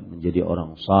dunia menjadi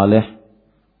orang saleh,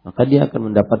 maka dia akan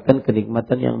mendapatkan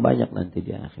kenikmatan yang banyak nanti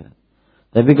di akhirat.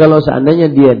 Tapi kalau seandainya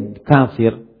dia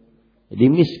kafir, jadi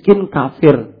miskin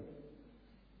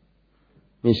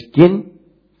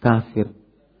kafir,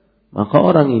 maka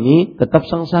orang ini tetap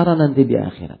sengsara nanti di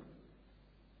akhirat.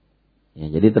 Ya,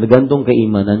 jadi tergantung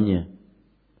keimanannya.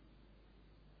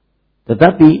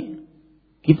 Tetapi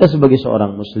kita sebagai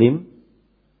seorang muslim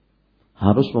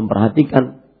harus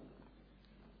memperhatikan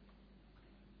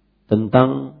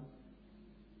tentang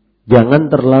jangan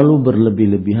terlalu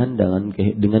berlebih-lebihan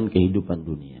dengan kehidupan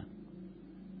dunia.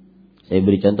 Saya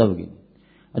beri contoh begini.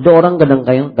 Ada orang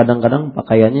kadang-kadang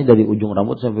pakaiannya dari ujung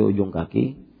rambut sampai ujung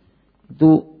kaki itu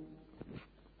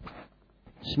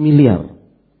semiliar.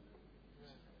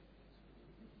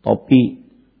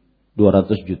 Topi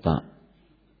 200 juta.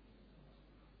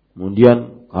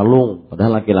 Kemudian kalung,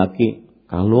 padahal laki-laki,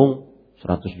 kalung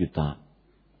 100 juta.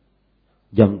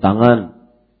 Jam tangan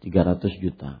 300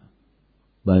 juta.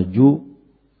 Baju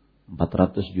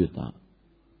 400 juta.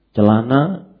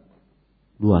 Celana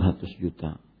 200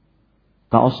 juta.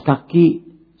 Kaos kaki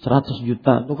 100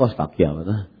 juta. Itu kaos kaki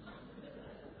apa?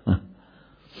 Nah.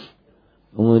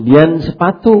 Kemudian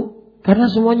sepatu,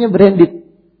 karena semuanya branded,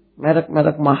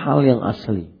 merek-merek mahal yang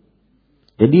asli.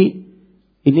 Jadi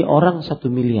ini orang 1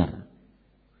 miliar.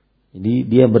 Jadi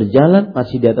dia berjalan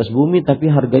masih di atas bumi tapi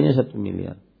harganya 1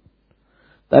 miliar.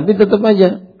 Tapi tetap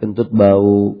aja kentut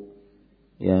bau,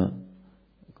 ya,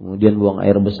 kemudian buang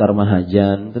air besar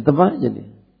mahajan, tetap aja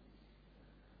dia.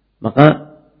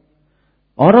 Maka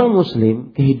orang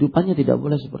muslim kehidupannya tidak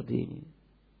boleh seperti ini.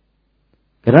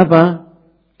 Kenapa?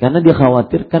 Karena dia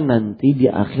khawatirkan nanti di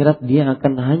akhirat dia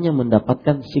akan hanya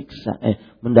mendapatkan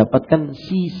mendapatkan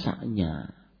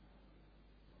sisanya.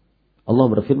 Allah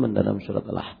berfirman dalam surat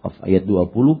Al-Ahqaf ayat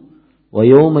 20, "Wa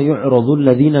yawma yu'radu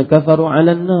alladhina kafaru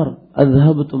 'alan nar,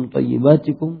 adhhabtum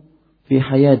tayyibatikum fi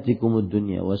hayatikum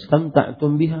ad-dunya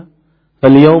wastamta'tum biha,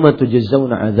 falyawma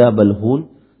tujzauna 'adzabal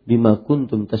hun bima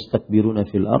kuntum tastakbiruna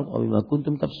fil ard wa bima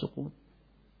kuntum tafsukun."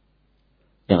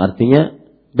 Yang artinya,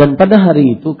 dan pada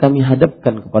hari itu kami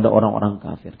hadapkan kepada orang-orang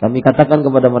kafir. Kami katakan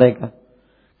kepada mereka,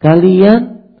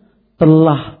 kalian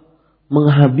telah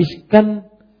menghabiskan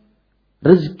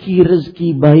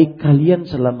rezeki-rezeki baik kalian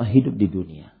selama hidup di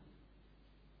dunia.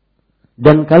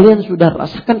 Dan kalian sudah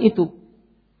rasakan itu.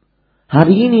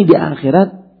 Hari ini di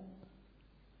akhirat,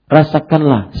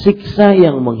 rasakanlah siksa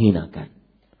yang menghinakan.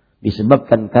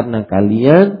 Disebabkan karena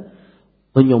kalian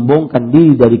menyombongkan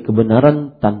diri dari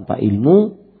kebenaran tanpa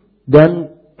ilmu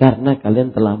dan karena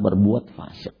kalian telah berbuat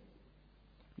fasik.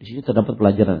 Di sini terdapat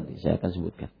pelajaran nanti saya akan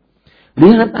sebutkan.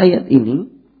 Lihat ayat ini,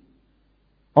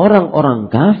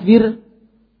 orang-orang kafir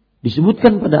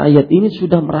disebutkan pada ayat ini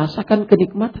sudah merasakan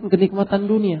kenikmatan-kenikmatan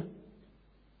dunia.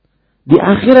 Di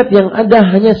akhirat yang ada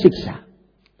hanya siksa.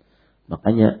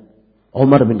 Makanya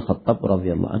Umar bin Khattab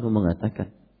radhiyallahu anhu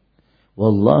mengatakan,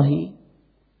 "Wallahi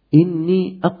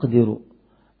inni aqdiru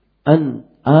an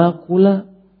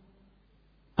akula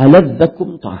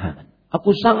aladzakum ta'aman." Aku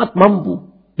sangat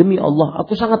mampu, demi Allah,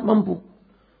 aku sangat mampu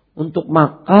untuk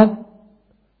makan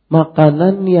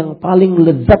makanan yang paling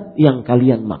lezat yang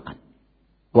kalian makan.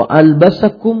 Wa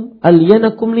albasakum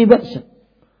alyanakum libasa,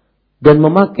 dan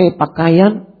memakai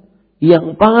pakaian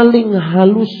yang paling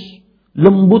halus,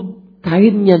 lembut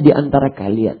kainnya di antara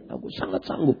kalian. Aku sangat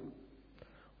sanggup.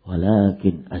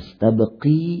 Walakin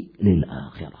astabqi lil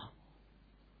akhirah.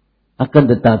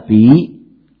 Akan tetapi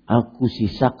aku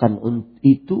sisakan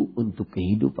itu untuk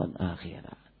kehidupan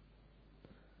akhirat.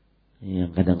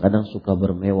 Yang kadang-kadang suka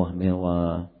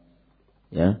bermewah-mewah,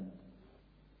 ya.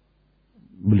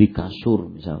 Beli kasur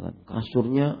misalkan,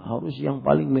 kasurnya harus yang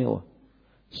paling mewah.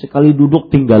 Sekali duduk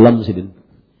tinggalam sidin.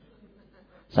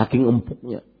 Saking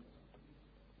empuknya.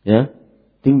 Ya,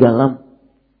 tinggalam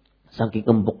saking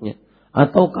empuknya.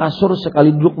 Atau kasur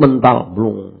sekali duduk mental,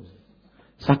 belum.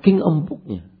 Saking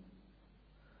empuknya.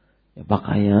 Ya,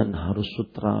 pakaian harus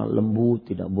sutra, lembut,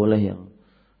 tidak boleh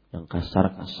yang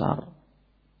kasar-kasar.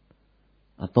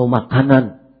 Atau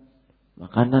makanan.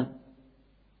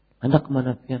 Anak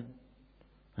kemana pian?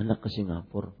 Anak ke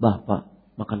Singapura. Bapak,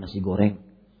 makan nasi goreng.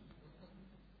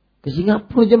 Ke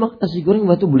Singapura aja makan nasi goreng,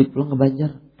 batu beli pulang ke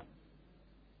Banjar.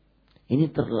 Ini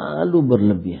terlalu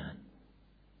berlebihan.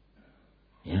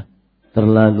 Ya,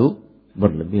 terlalu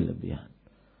berlebih-lebihan.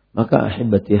 Maka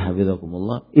ahibati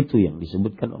hafizakumullah, itu yang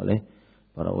disebutkan oleh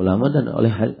para ulama dan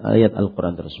oleh ayat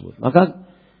Al-Quran tersebut. Maka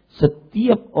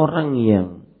setiap orang yang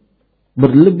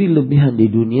berlebih-lebihan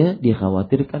di dunia,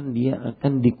 dikhawatirkan dia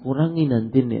akan dikurangi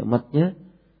nanti nikmatnya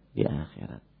di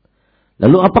akhirat.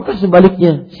 Lalu apakah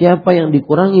sebaliknya? Siapa yang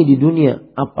dikurangi di dunia,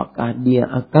 apakah dia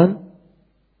akan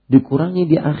dikurangi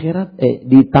di akhirat,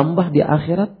 ditambah di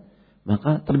akhirat?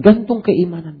 Maka tergantung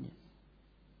keimanannya.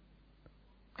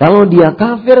 Kalau dia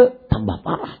kafir, tambah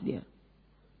parah dia.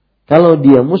 Kalau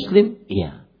dia muslim,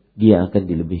 iya, dia akan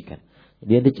dilebihkan.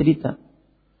 Jadi ada cerita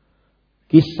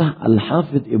kisah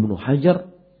Al-Hafidh Ibnu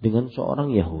Hajar dengan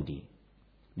seorang Yahudi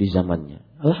di zamannya.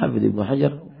 Al-Hafidh Ibnu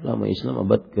Hajar ulama Islam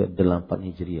abad ke-8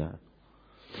 Hijriah.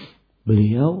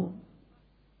 Beliau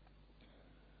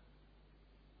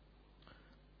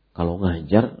kalau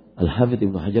ngajar, Al-Hafidh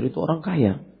Ibnu Hajar itu orang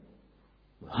kaya,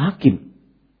 hakim,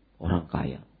 orang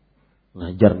kaya,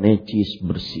 ngajar necis,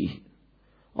 bersih.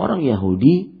 Orang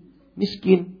Yahudi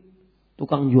miskin,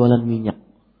 tukang jualan minyak,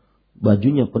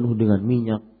 bajunya penuh dengan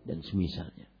minyak dan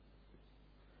semisalnya.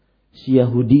 Si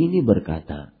Yahudi ini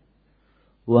berkata,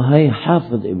 wahai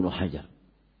Hafidh Ibnu Hajar,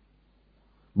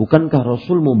 bukankah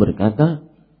Rasulmu berkata,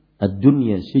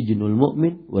 ad-dunya sijnul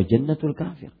mu'min wa jannatul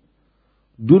kafir.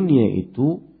 Dunia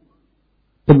itu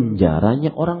penjaranya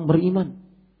orang beriman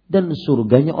dan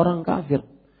surganya orang kafir.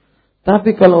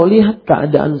 Tapi kalau lihat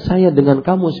keadaan saya dengan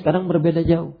kamu sekarang berbeda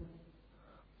jauh.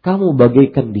 Kamu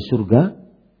bagaikan di surga,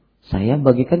 saya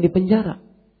bagaikan di penjara.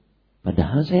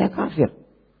 Padahal saya kafir.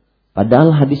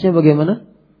 Padahal hadisnya bagaimana?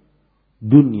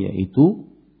 Dunia itu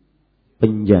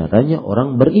penjaranya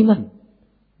orang beriman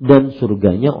dan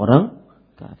surganya orang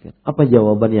kafir. Apa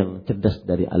jawaban yang cerdas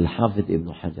dari Al-Hafidh Ibnu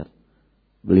Hajar?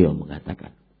 Beliau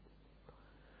mengatakan,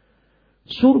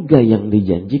 surga yang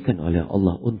dijanjikan oleh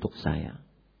Allah untuk saya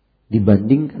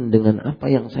dibandingkan dengan apa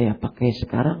yang saya pakai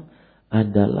sekarang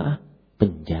adalah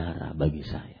penjara bagi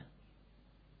saya.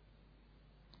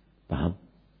 Paham?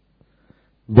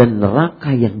 Dan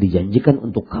neraka yang dijanjikan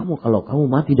untuk kamu kalau kamu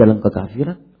mati dalam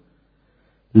kekafiran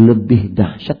lebih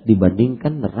dahsyat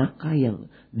dibandingkan neraka yang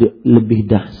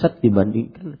lebih dahsyat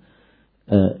dibandingkan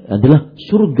adalah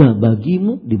surga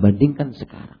bagimu dibandingkan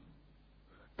sekarang.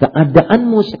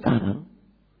 Keadaanmu sekarang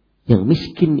yang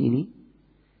miskin ini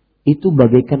itu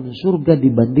bagaikan surga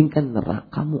dibandingkan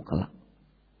nerakamu kelak.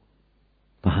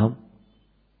 Paham?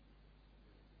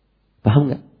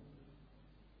 Paham gak?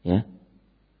 Ya.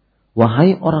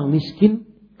 Wahai orang miskin,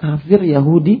 kafir,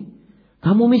 Yahudi,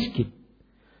 kamu miskin.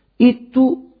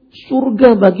 Itu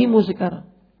surga bagimu sekarang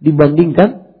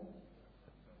dibandingkan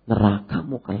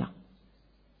nerakamu kelak.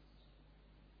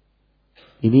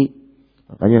 Ini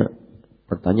makanya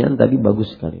pertanyaan tadi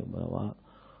bagus sekali, bahwa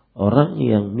orang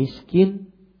yang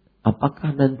miskin,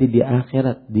 apakah nanti di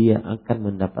akhirat dia akan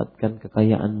mendapatkan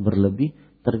kekayaan berlebih?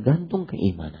 Tergantung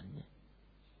keimanannya.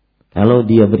 Kalau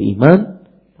dia beriman,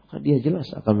 maka dia jelas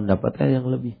akan mendapatkan yang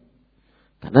lebih.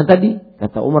 Karena tadi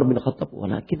kata Umar bin Khattab,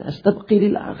 walakin astabqi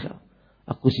lil akhirah.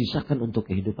 Aku sisakan untuk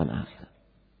kehidupan akhirat.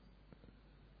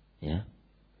 Ya.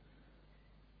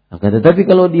 Maka tetapi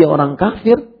kalau dia orang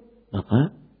kafir,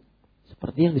 maka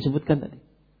seperti yang disebutkan tadi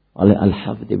oleh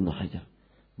Al-Hafidh Ibnu Hajar,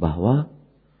 bahwa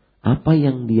apa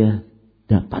yang dia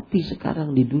dapati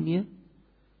sekarang di dunia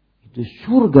itu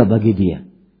surga bagi dia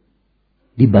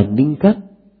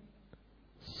dibandingkan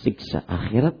siksa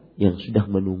akhirat yang sudah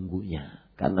menunggunya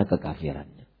karena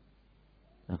kekafirannya.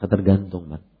 Maka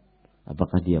tergantung,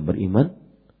 apakah dia beriman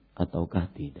ataukah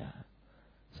tidak.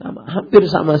 Hampir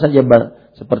sama saja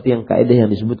seperti yang kaidah yang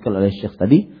disebutkan oleh Syekh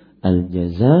tadi,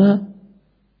 al-jaza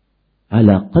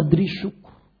ala qadri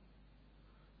syukur.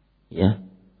 Ya.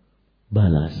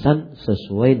 Balasan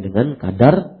sesuai dengan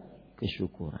kadar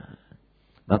kesyukuran.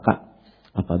 Maka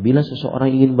apabila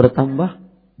seseorang ingin bertambah,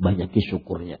 banyaki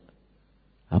syukurnya.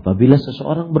 Apabila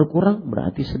seseorang berkurang,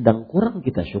 berarti sedang kurang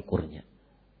kita syukurnya.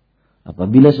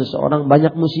 Apabila seseorang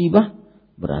banyak musibah,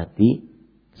 berarti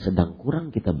sedang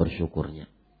kurang kita bersyukurnya.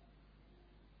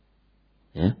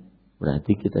 Ya,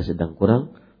 berarti kita sedang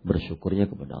kurang bersyukurnya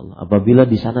kepada Allah. Apabila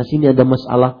di sana sini ada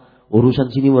masalah,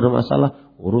 urusan sini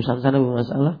bermasalah, urusan sana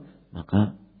bermasalah,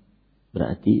 maka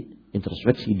berarti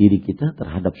introspeksi diri kita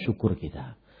terhadap syukur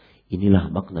kita.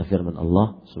 Inilah makna firman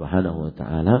Allah Subhanahu wa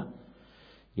taala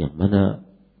yang mana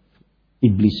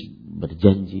iblis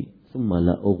berjanji, "Tsumma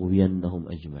la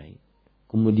ughwiyannahum ajma'in."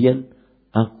 Kemudian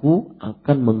aku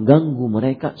akan mengganggu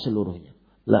mereka seluruhnya.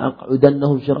 La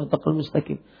aq'udannahum syiratal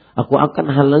mustaqim. Aku akan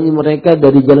halangi mereka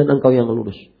dari jalan engkau yang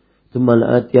lurus. Tsumma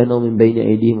la'atiyannahum min baini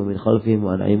aydihim wa min khalfihim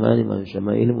wa an aymanihim wa an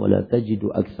syama'ilihim wa la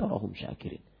tajidu aktsarahum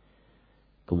syakirin.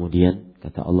 Kemudian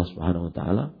kata Allah Subhanahu wa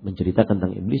taala menceritakan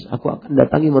tentang iblis, aku akan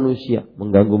datangi manusia,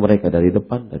 mengganggu mereka dari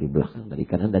depan, dari belakang, dari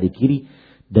kanan, dari kiri,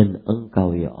 dan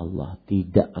engkau ya Allah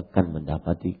tidak akan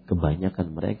mendapati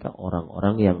kebanyakan mereka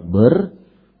orang-orang yang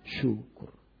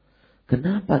bersyukur.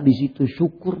 Kenapa di situ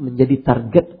syukur menjadi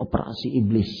target operasi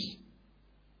iblis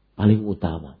paling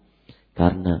utama?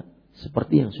 Karena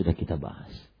seperti yang sudah kita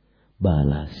bahas,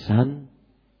 balasan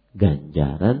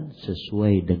ganjaran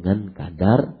sesuai dengan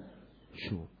kadar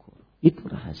syukur. Itu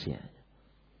rahasianya.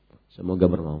 Semoga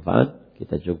bermanfaat.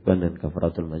 Kita cukupkan dengan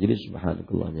kafaratul majlis.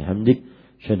 Subhanakallah bihamdik,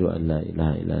 asyhadu an la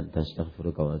ilaha illa anta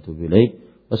astaghfiruka wa atubu ilaik.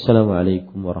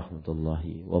 Wassalamualaikum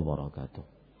warahmatullahi wabarakatuh.